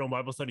kind of start your own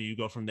Bible study. You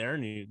go from there,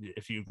 and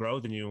if you grow,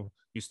 then you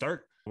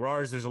start. Where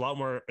ours, there's a lot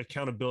more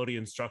accountability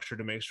and structure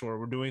to make sure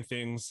we're doing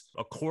things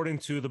according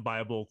to the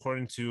Bible,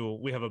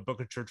 we have a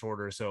book of church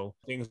order, so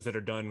things that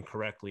are done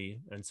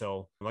correctly. And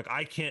so, like,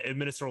 I can't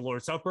administer a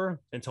Lord's Supper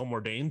until I'm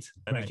ordained,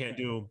 and I can't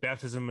do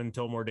baptism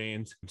until I'm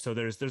ordained. So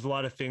there's a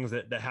lot of things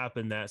that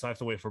happen so I have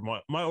to wait for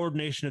my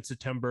ordination in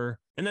September.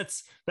 And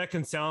that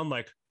can sound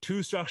like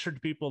too structured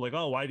to people, like,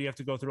 oh, why do you have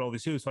to go through all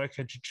these hoops? Why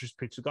can't you just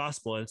preach the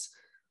gospel? And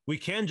we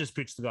can just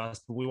preach the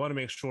gospel. We want to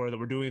make sure that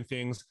we're doing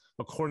things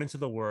according to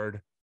the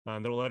word.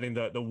 That we're letting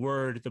the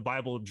word, the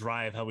Bible,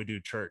 drive how we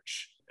do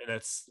church. And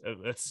that's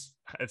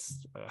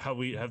how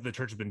we have the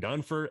church been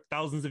done for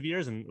thousands of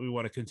years, and we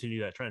want to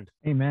continue that trend.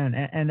 Amen.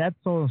 And that's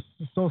so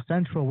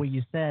central what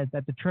you said,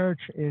 that the church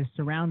is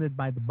surrounded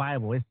by the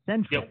Bible. It's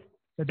central.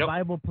 That the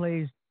Bible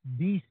plays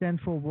the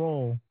central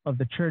role of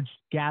the church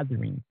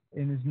gathering,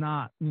 and it's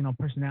not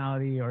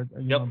personality or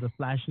the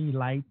flashy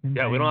lights. And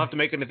we don't have to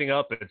make anything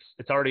up.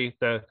 It's already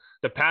the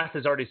path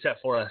is already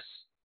set for us.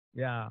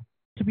 Yeah.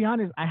 To be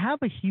honest, I have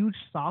a huge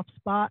soft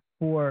spot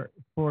for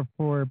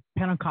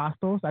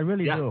Pentecostals. I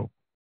really do.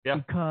 Yeah.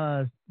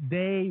 Because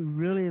they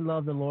really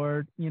love the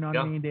Lord. You know what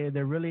I mean?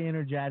 They're really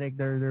energetic.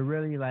 They're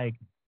really like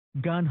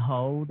gun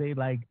ho. They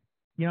like,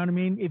 you know what I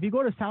mean? If you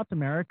go to South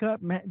America,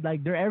 man,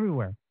 like they're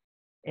everywhere.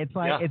 It's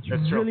like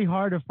it's really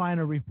hard to find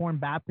a Reformed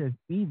Baptist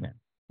even.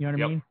 You know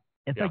what I mean?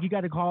 It's like you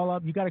got to call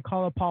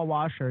up Paul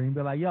Washer and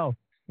be like, yo,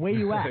 where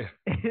you at?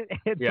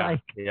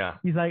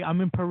 He's like,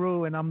 I'm in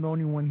Peru and I'm the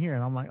only one here.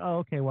 And I'm like, oh,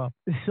 okay, well.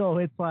 So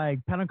it's like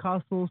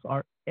Pentecostals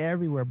are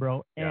everywhere,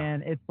 bro.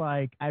 And it's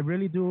like, I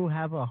really do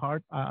have a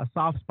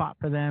soft spot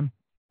for them.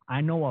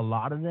 I know a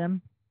lot of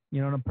them,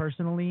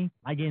 personally.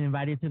 I get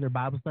invited to their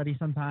Bible study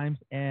sometimes.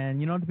 And,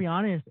 to be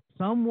honest,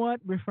 somewhat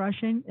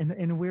refreshing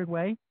in a weird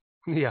way.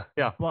 Yeah.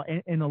 Well,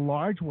 in a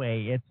large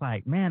way, it's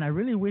like, man, I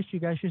really wish you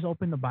guys just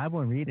open the Bible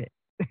and read it.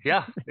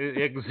 Yeah,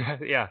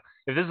 exactly. Yeah.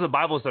 If this is a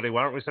Bible study,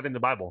 why aren't we studying the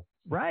Bible?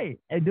 Right.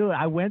 And dude,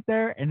 I went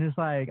there and it's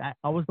like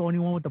I was the only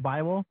one with the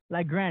Bible.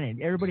 Like granted,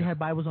 everybody had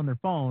Bibles on their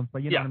phones,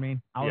 but you know Yeah. what I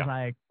mean? I was Yeah.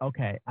 like,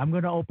 okay, I'm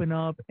gonna open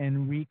up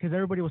and read because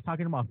everybody was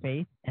talking about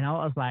faith and I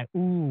was like,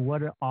 ooh,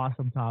 what an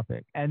awesome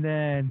topic. And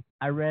then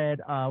I read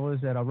what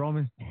was it,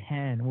 Romans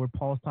 10, where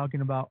Paul's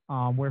talking about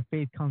where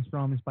faith comes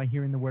from is by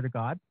hearing the word of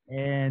God.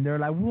 And they're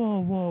like,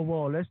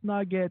 whoa, let's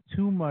not get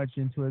too much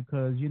into it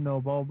because you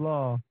know, blah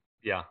blah.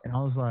 Yeah. And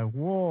I was like,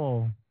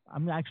 whoa,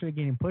 I'm actually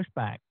getting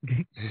pushback.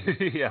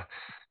 Yeah.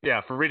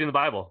 Yeah. For reading the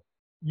Bible.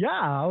 Yeah,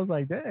 I was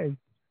like, dang.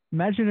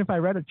 Imagine if I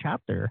read a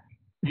chapter.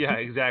 Yeah,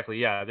 exactly.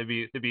 Yeah. There'd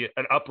be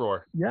an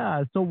uproar.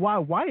 Yeah. So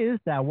why is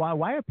that?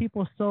 Why are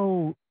people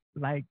so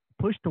like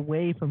pushed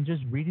away from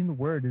just reading the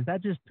word? Is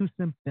that just too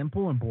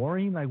simple and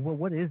boring? Like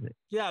what is it?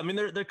 Yeah, I mean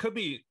there could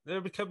be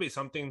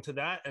something to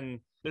that, and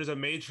there's a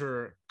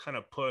major kind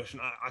of push,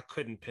 and I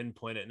couldn't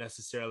pinpoint it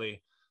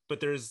necessarily, but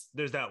there's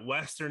that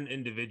Western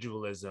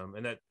individualism,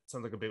 and that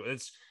sounds like a big.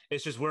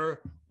 It's just where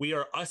we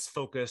are us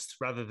focused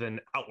rather than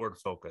outward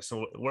focused.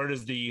 So where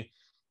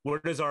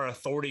does our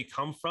authority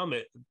come from?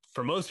 It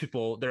for most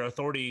people, their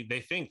authority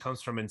they think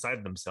comes from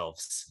inside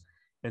themselves.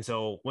 And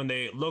so when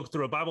they look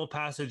through a Bible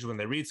passage, when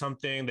they read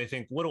something, they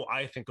think, what do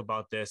I think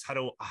about this? How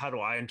do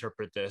I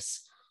interpret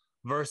this?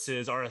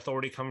 Versus our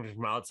authority coming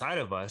from outside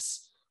of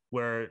us,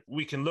 where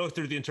we can look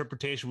through the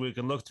interpretation, we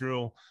can look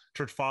through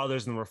church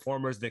fathers and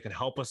reformers, they can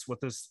help us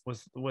with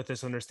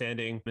this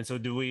understanding. And so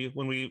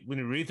when we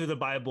read through the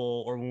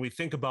Bible, or when we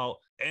think about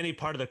any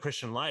part of the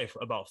Christian life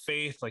about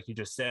faith, like you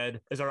just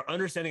said, is our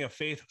understanding of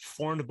faith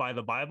formed by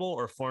the Bible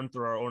or formed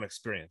through our own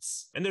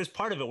experience? And there's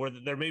part of it where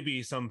there may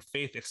be some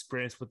faith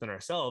experience within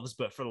ourselves,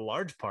 but for the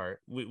large part,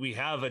 we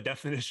have a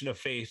definition of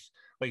faith,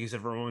 like you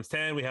said, from Romans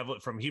 10, we have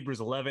it from Hebrews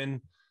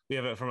 11. We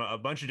have it from a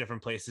bunch of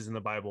different places in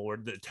the Bible where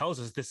it tells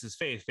us this is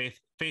faith.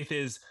 Faith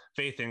is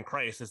faith in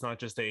Christ. It's not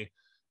just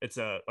it's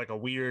like a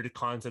weird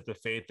concept of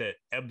faith that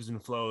ebbs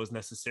and flows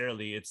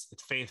necessarily. It's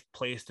faith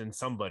placed in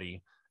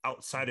somebody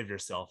outside of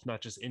yourself,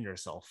 not just in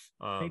yourself.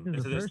 Faith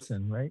is a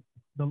person, right?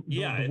 The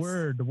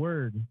word.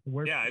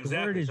 Yeah, exactly. The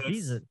word is so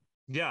Jesus.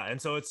 Yeah,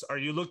 and so are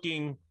you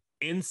looking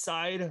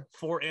inside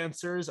for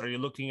answers? Are you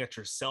looking at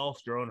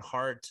yourself, your own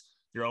heart,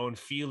 your own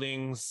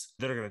feelings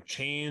that are going to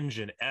change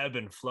and ebb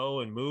and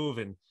flow and move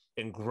and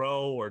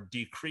grow or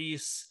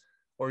decrease?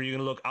 Or are you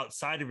going to look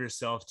outside of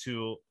yourself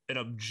to an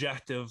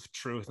objective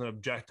truth and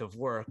objective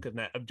work, and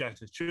that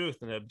objective truth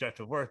and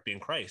objective work being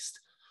Christ,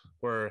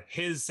 where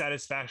his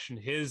satisfaction,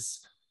 his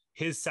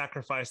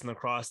sacrifice on the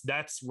cross,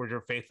 that's where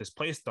your faith is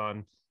placed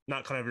on,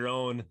 not kind of your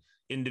own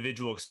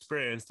individual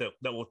experience that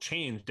will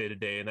change day to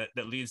day, and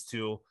that leads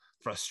to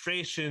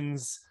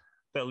frustrations,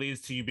 that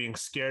leads to you being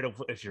scared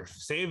of if you're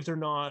saved or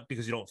not,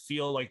 because you don't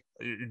feel like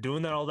you're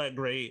doing that all that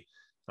great.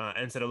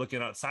 Instead of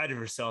looking outside of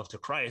yourself to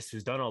Christ,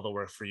 who's done all the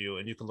work for you,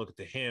 and you can look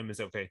to him and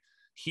say, okay,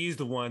 he's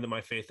the one that my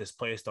faith is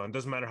placed on. It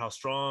doesn't matter how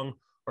strong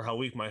or how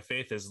weak my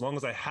faith is, as long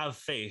as I have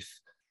faith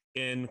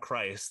in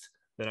Christ,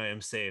 then I am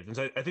saved. And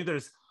so I think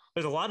there's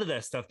a lot of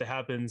that stuff that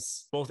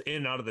happens both in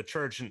and out of the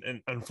church,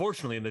 and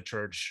unfortunately in the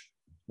church,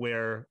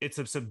 where it's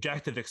a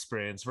subjective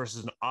experience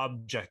versus an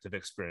objective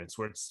experience,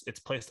 where it's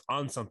placed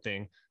on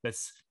something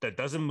that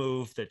doesn't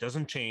move, that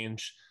doesn't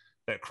change,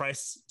 that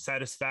Christ's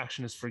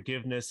satisfaction, his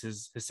forgiveness,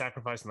 his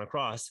sacrifice on the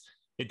cross,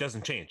 it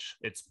doesn't change.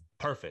 It's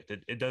perfect.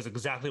 It does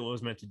exactly what it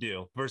was meant to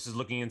do, versus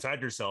looking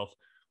inside yourself,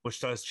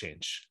 which does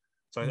change.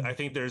 So I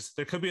think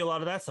there could be a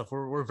lot of that stuff.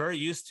 We're very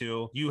used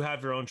to, you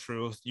have your own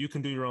truth, you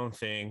can do your own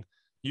thing,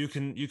 you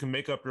can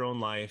make up your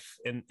own life,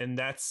 and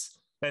that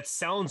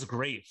sounds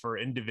great for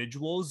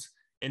individuals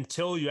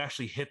until you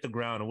actually hit the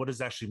ground and what does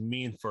it actually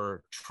mean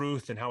for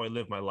truth and how I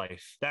live my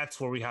life.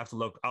 That's where we have to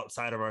look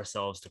outside of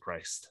ourselves to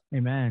Christ.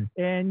 Amen.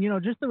 And,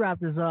 just to wrap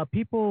this up,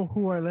 people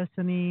who are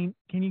listening,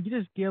 can you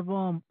just give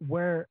them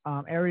where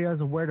areas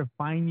of where to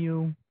find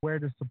you, where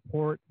to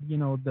support,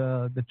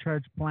 the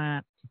church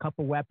plant, a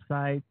couple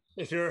websites?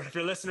 If your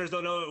listeners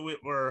don't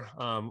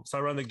know, so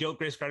I run the Guilt,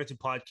 Grace, Gratitude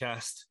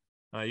podcast.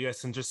 You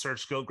guys can just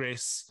search Guilt,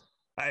 Grace.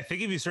 I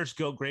think if you search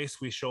Guilt Grace,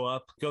 we show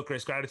up. Guilt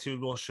Grace Gratitude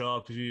will show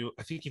up.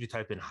 I think if you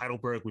type in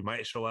Heidelberg, we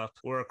might show up.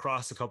 We're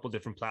across a couple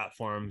different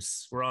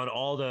platforms. We're on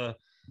all the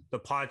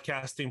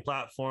podcasting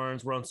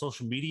platforms. We're on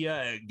social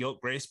media at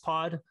Guilt Grace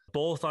Pod,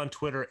 both on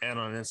Twitter and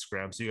on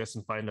Instagram. So you guys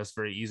can find us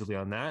very easily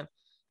on that.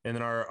 And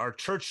then our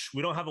church,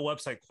 we don't have a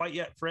website quite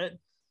yet for it.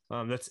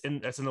 That's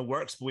in the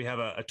works, but we have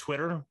a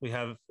Twitter. We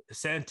have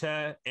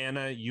Santa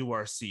Ana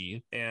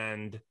URC,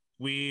 and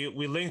we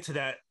link to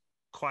that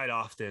quite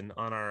often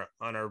on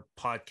our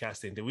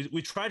podcasting thing.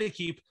 We try to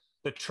keep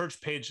the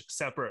church page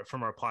separate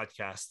from our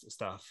podcast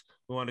stuff.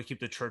 We want to keep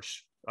the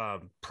church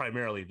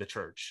primarily the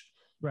church,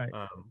 right?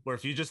 Where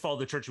if you just follow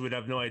the church, you would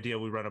have no idea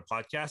we run a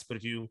podcast, but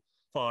if you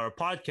follow our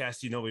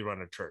podcast, we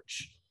run a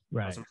church,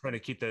 right? So I'm trying to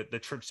keep the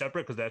church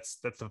separate, because that's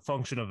the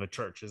function of a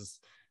church, is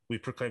we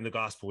proclaim the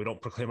gospel, we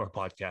don't proclaim our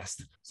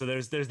podcast. So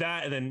there's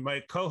that. And then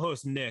my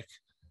co-host Nick,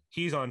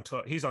 he's on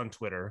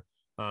Twitter.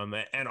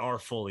 and are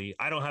fully.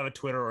 I don't have a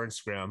Twitter or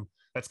Instagram.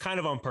 That's kind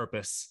of on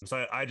purpose.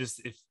 So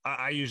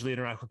I usually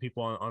interact with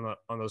people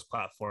on those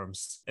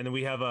platforms. And then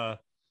we have a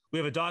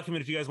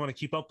document if you guys want to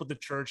keep up with the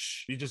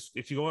church.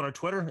 If you go on our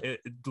Twitter,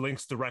 it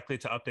links directly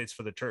to updates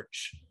for the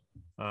church.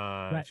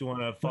 If you want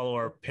to follow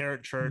our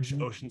parent church,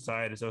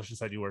 Oceanside is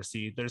Oceanside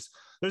URC.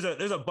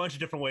 There's a bunch of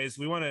different ways.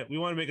 We want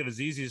to make it as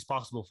easy as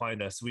possible to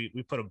find us.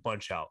 We put a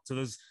bunch out. So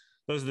those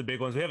are the big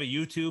ones. We have a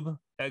YouTube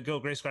at Go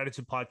Grace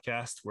Gratitude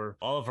Podcast where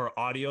all of our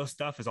audio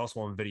stuff is also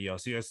on video.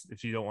 So you guys,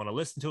 if you don't want to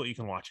listen to it, you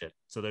can watch it.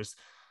 So there's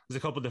a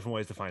couple different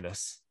ways to find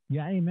us.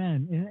 Yeah,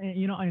 amen.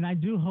 And I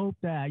do hope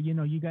that,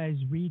 you guys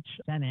reach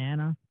Santa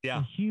Ana.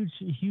 Yeah. Huge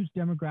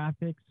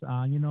demographics,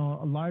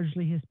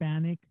 largely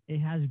Hispanic. It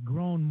has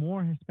grown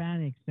more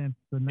Hispanic since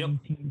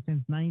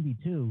since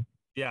 92.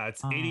 Yeah,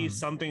 it's 80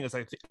 something. It's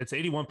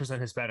 81%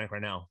 Hispanic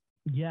right now.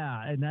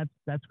 Yeah, and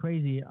that's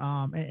crazy.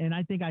 And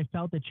I think I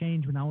felt the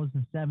change when I was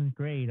in 7th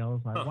grade. I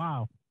was like,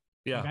 wow.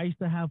 Yeah. Like, I used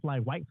to have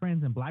like white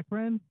friends and black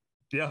friends.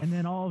 Yeah. And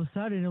then all of a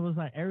sudden it was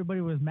like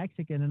everybody was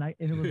Mexican and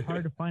it was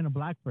hard to find a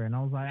black friend. I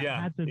was like,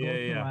 I had to go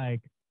to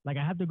I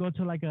have to go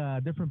to like a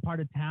different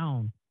part of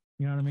town.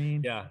 You know what I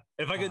mean? Yeah.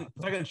 If I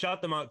can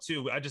shout them out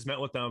too. I just met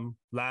with them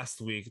last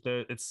week.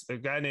 It's a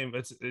guy named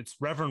it's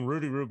Reverend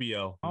Rudy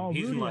Rubio. Oh,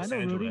 he's Rudy, in Los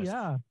Angeles. Rudy,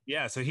 yeah.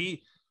 Yeah. So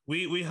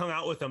we hung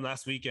out with him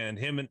last weekend.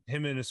 Him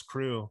and his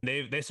crew.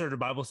 They started a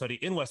Bible study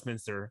in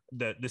Westminster,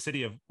 the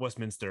city of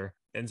Westminster,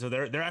 and so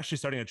they're actually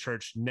starting a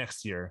church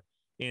next year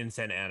in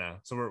Santa Ana.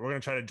 So we're going to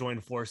try to join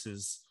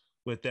forces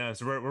with them.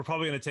 So we're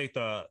probably going to take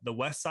the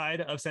west side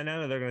of Santa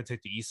Ana. They're going to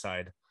take the east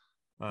side.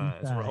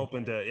 So we're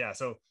hoping to,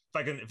 So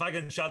if I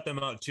can shout them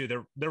out too,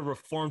 they're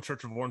Reformed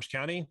Church of Orange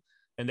County,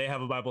 and they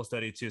have a Bible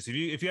study too. So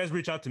if you guys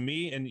reach out to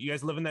me and you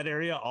guys live in that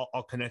area,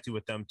 I'll connect you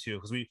with them too,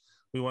 because we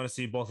want to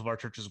see both of our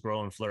churches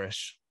grow and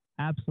flourish.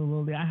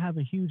 Absolutely. I have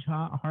a huge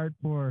heart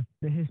for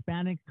the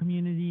Hispanic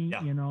community.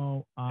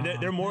 Yeah.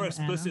 They're more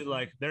explicit.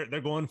 Like they're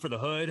going for the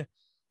hood.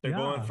 They're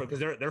going for, because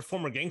they're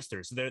former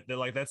gangsters. So they're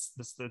like, that's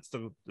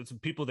the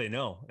people they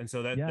know. And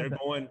so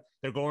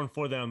they're going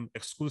for them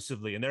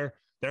exclusively, and they're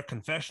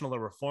confessional, they're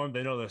Reformed,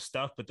 they know their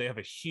stuff, but they have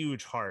a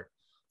huge heart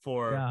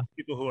for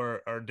people who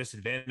are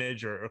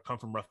disadvantaged or come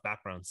from rough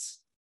backgrounds.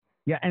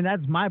 Yeah. And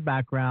that's my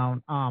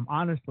background,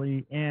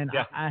 honestly. And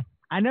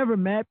I never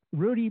met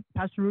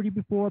Pastor Rudy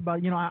before, but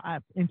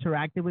I've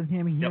interacted with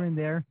him here and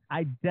there.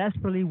 I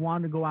desperately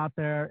want to go out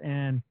there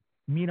and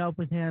meet up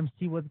with him,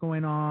 see what's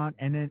going on,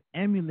 and then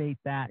emulate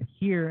that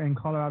here in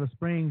Colorado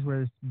Springs,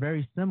 where it's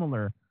very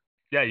similar.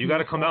 Yeah, you got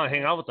to come out and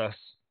hang out with us.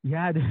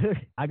 Yeah,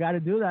 dude, I got to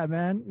do that,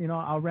 man.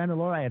 I'll rent a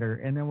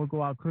lowrider, and then we'll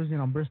go out cruising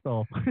on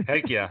Bristol.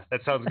 Heck yeah,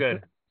 that sounds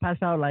good. Pass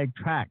out like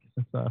tracks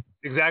and stuff.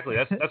 Exactly.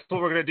 That's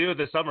what we're gonna do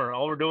this summer.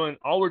 All we're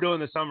doing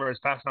this summer is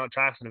passing out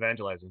tracks and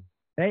evangelizing.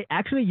 Hey,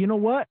 actually, you know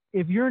what?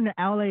 If you're in the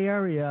LA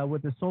area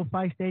with the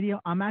SoFi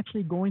Stadium, I'm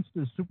actually going to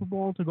the Super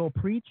Bowl to go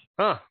preach.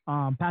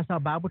 Pass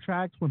out Bible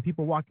tracts when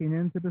people walking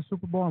into the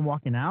Super Bowl and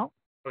walking out.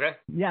 Okay.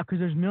 Yeah, because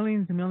there's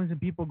millions and millions of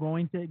people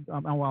going to,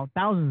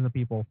 thousands of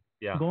people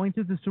going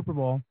to the Super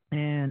Bowl,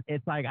 and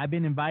it's like I've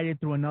been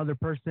invited through another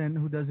person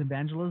who does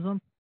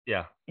evangelism.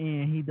 Yeah.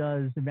 And he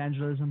does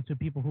evangelism to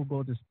people who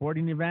go to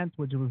sporting events,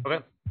 which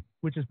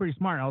is pretty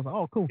smart. I was like,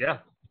 oh, cool. Yeah.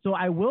 So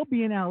I will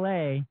be in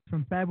LA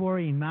from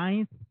February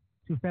 9th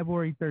to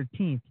February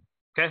 13th.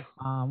 Okay.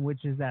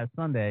 Which is that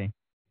Sunday.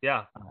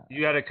 Yeah.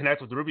 You got to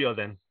connect with Rubio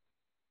then.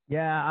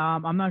 Yeah.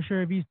 I'm not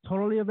sure if he's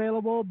totally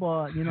available,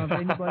 but if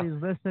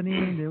anybody's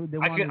listening,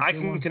 I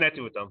can connect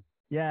you with them.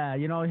 Yeah.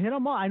 Hit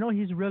him up. I know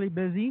he's really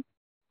busy.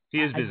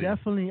 He is busy.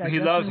 He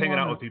loves hanging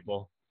out with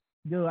people.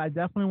 Dude, I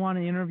definitely want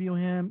to interview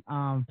him.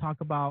 Talk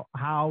about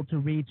how to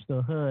reach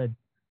the hood.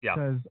 Yeah.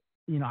 Because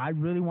I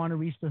really want to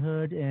reach the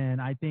hood,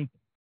 and I think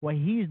what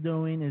he's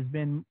doing has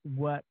been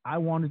what I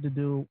wanted to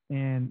do,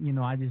 and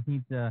I just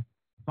need to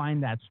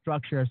find that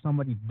structure of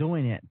somebody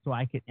doing it so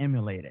I could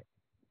emulate it.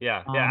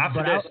 Yeah.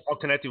 After this, I'll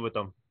connect you with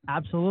them.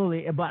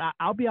 Absolutely. But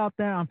I'll be out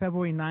there on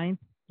February 9th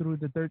through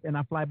the 3rd, and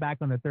I fly back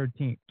on the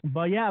 13th.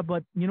 But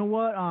you know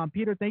what,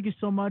 Peter, thank you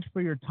so much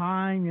for your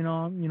time.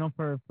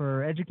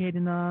 For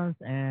educating us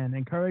and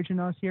encouraging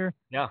us here.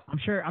 Yeah. I'm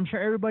sure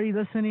everybody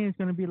listening is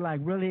going to be like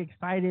really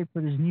excited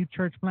for this new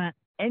church plant.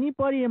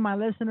 Anybody in my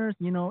listeners,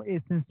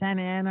 it's in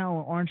Santa Ana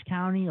or Orange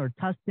County or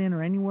Tustin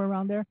or anywhere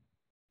around there,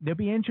 they'll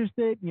be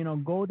interested,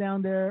 go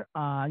down there,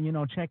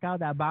 check out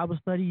that Bible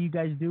study you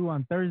guys do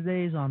on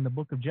Thursdays on the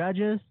Book of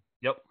Judges.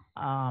 Yep.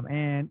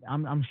 And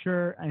I'm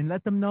sure, and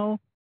let them know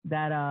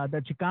that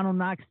the Chicano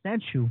Knox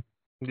sent you.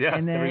 Yeah,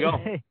 and then, there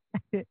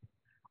we go.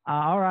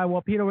 All right.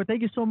 Well, Peter,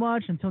 thank you so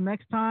much. Until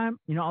next time,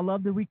 I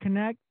love that we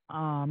connect.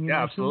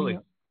 Absolutely.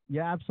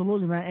 Yeah,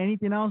 absolutely, man.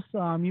 Anything else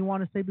you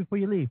want to say before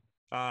you leave?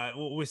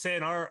 What we say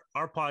in our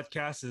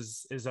podcast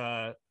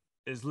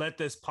is let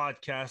this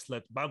podcast,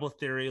 let Bible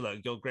Theory,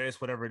 let Gil Grace,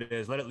 whatever it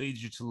is, let it lead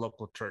you to the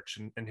local church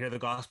and hear the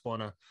gospel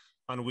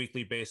on a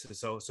weekly basis.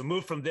 So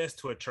move from this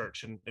to a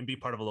church and be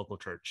part of a local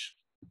church.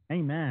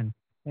 Amen.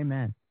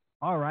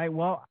 All right.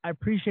 Well, I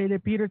appreciate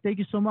it, Peter. Thank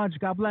you so much.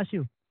 God bless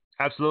you.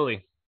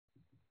 Absolutely.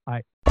 All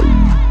right.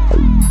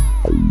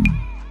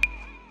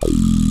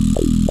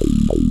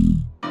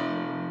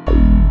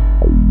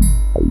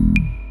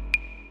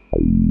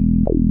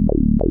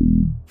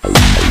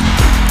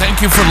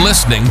 Thank you for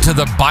listening to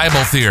The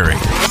Bible Theory.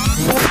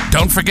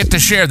 Don't forget to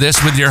share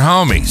this with your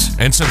homies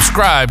and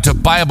subscribe to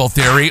Bible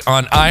Theory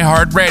on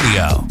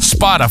iHeartRadio,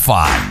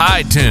 Spotify,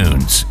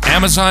 iTunes,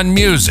 Amazon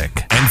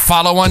Music, and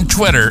follow on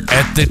Twitter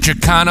at The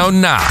Chicano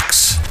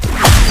Knox.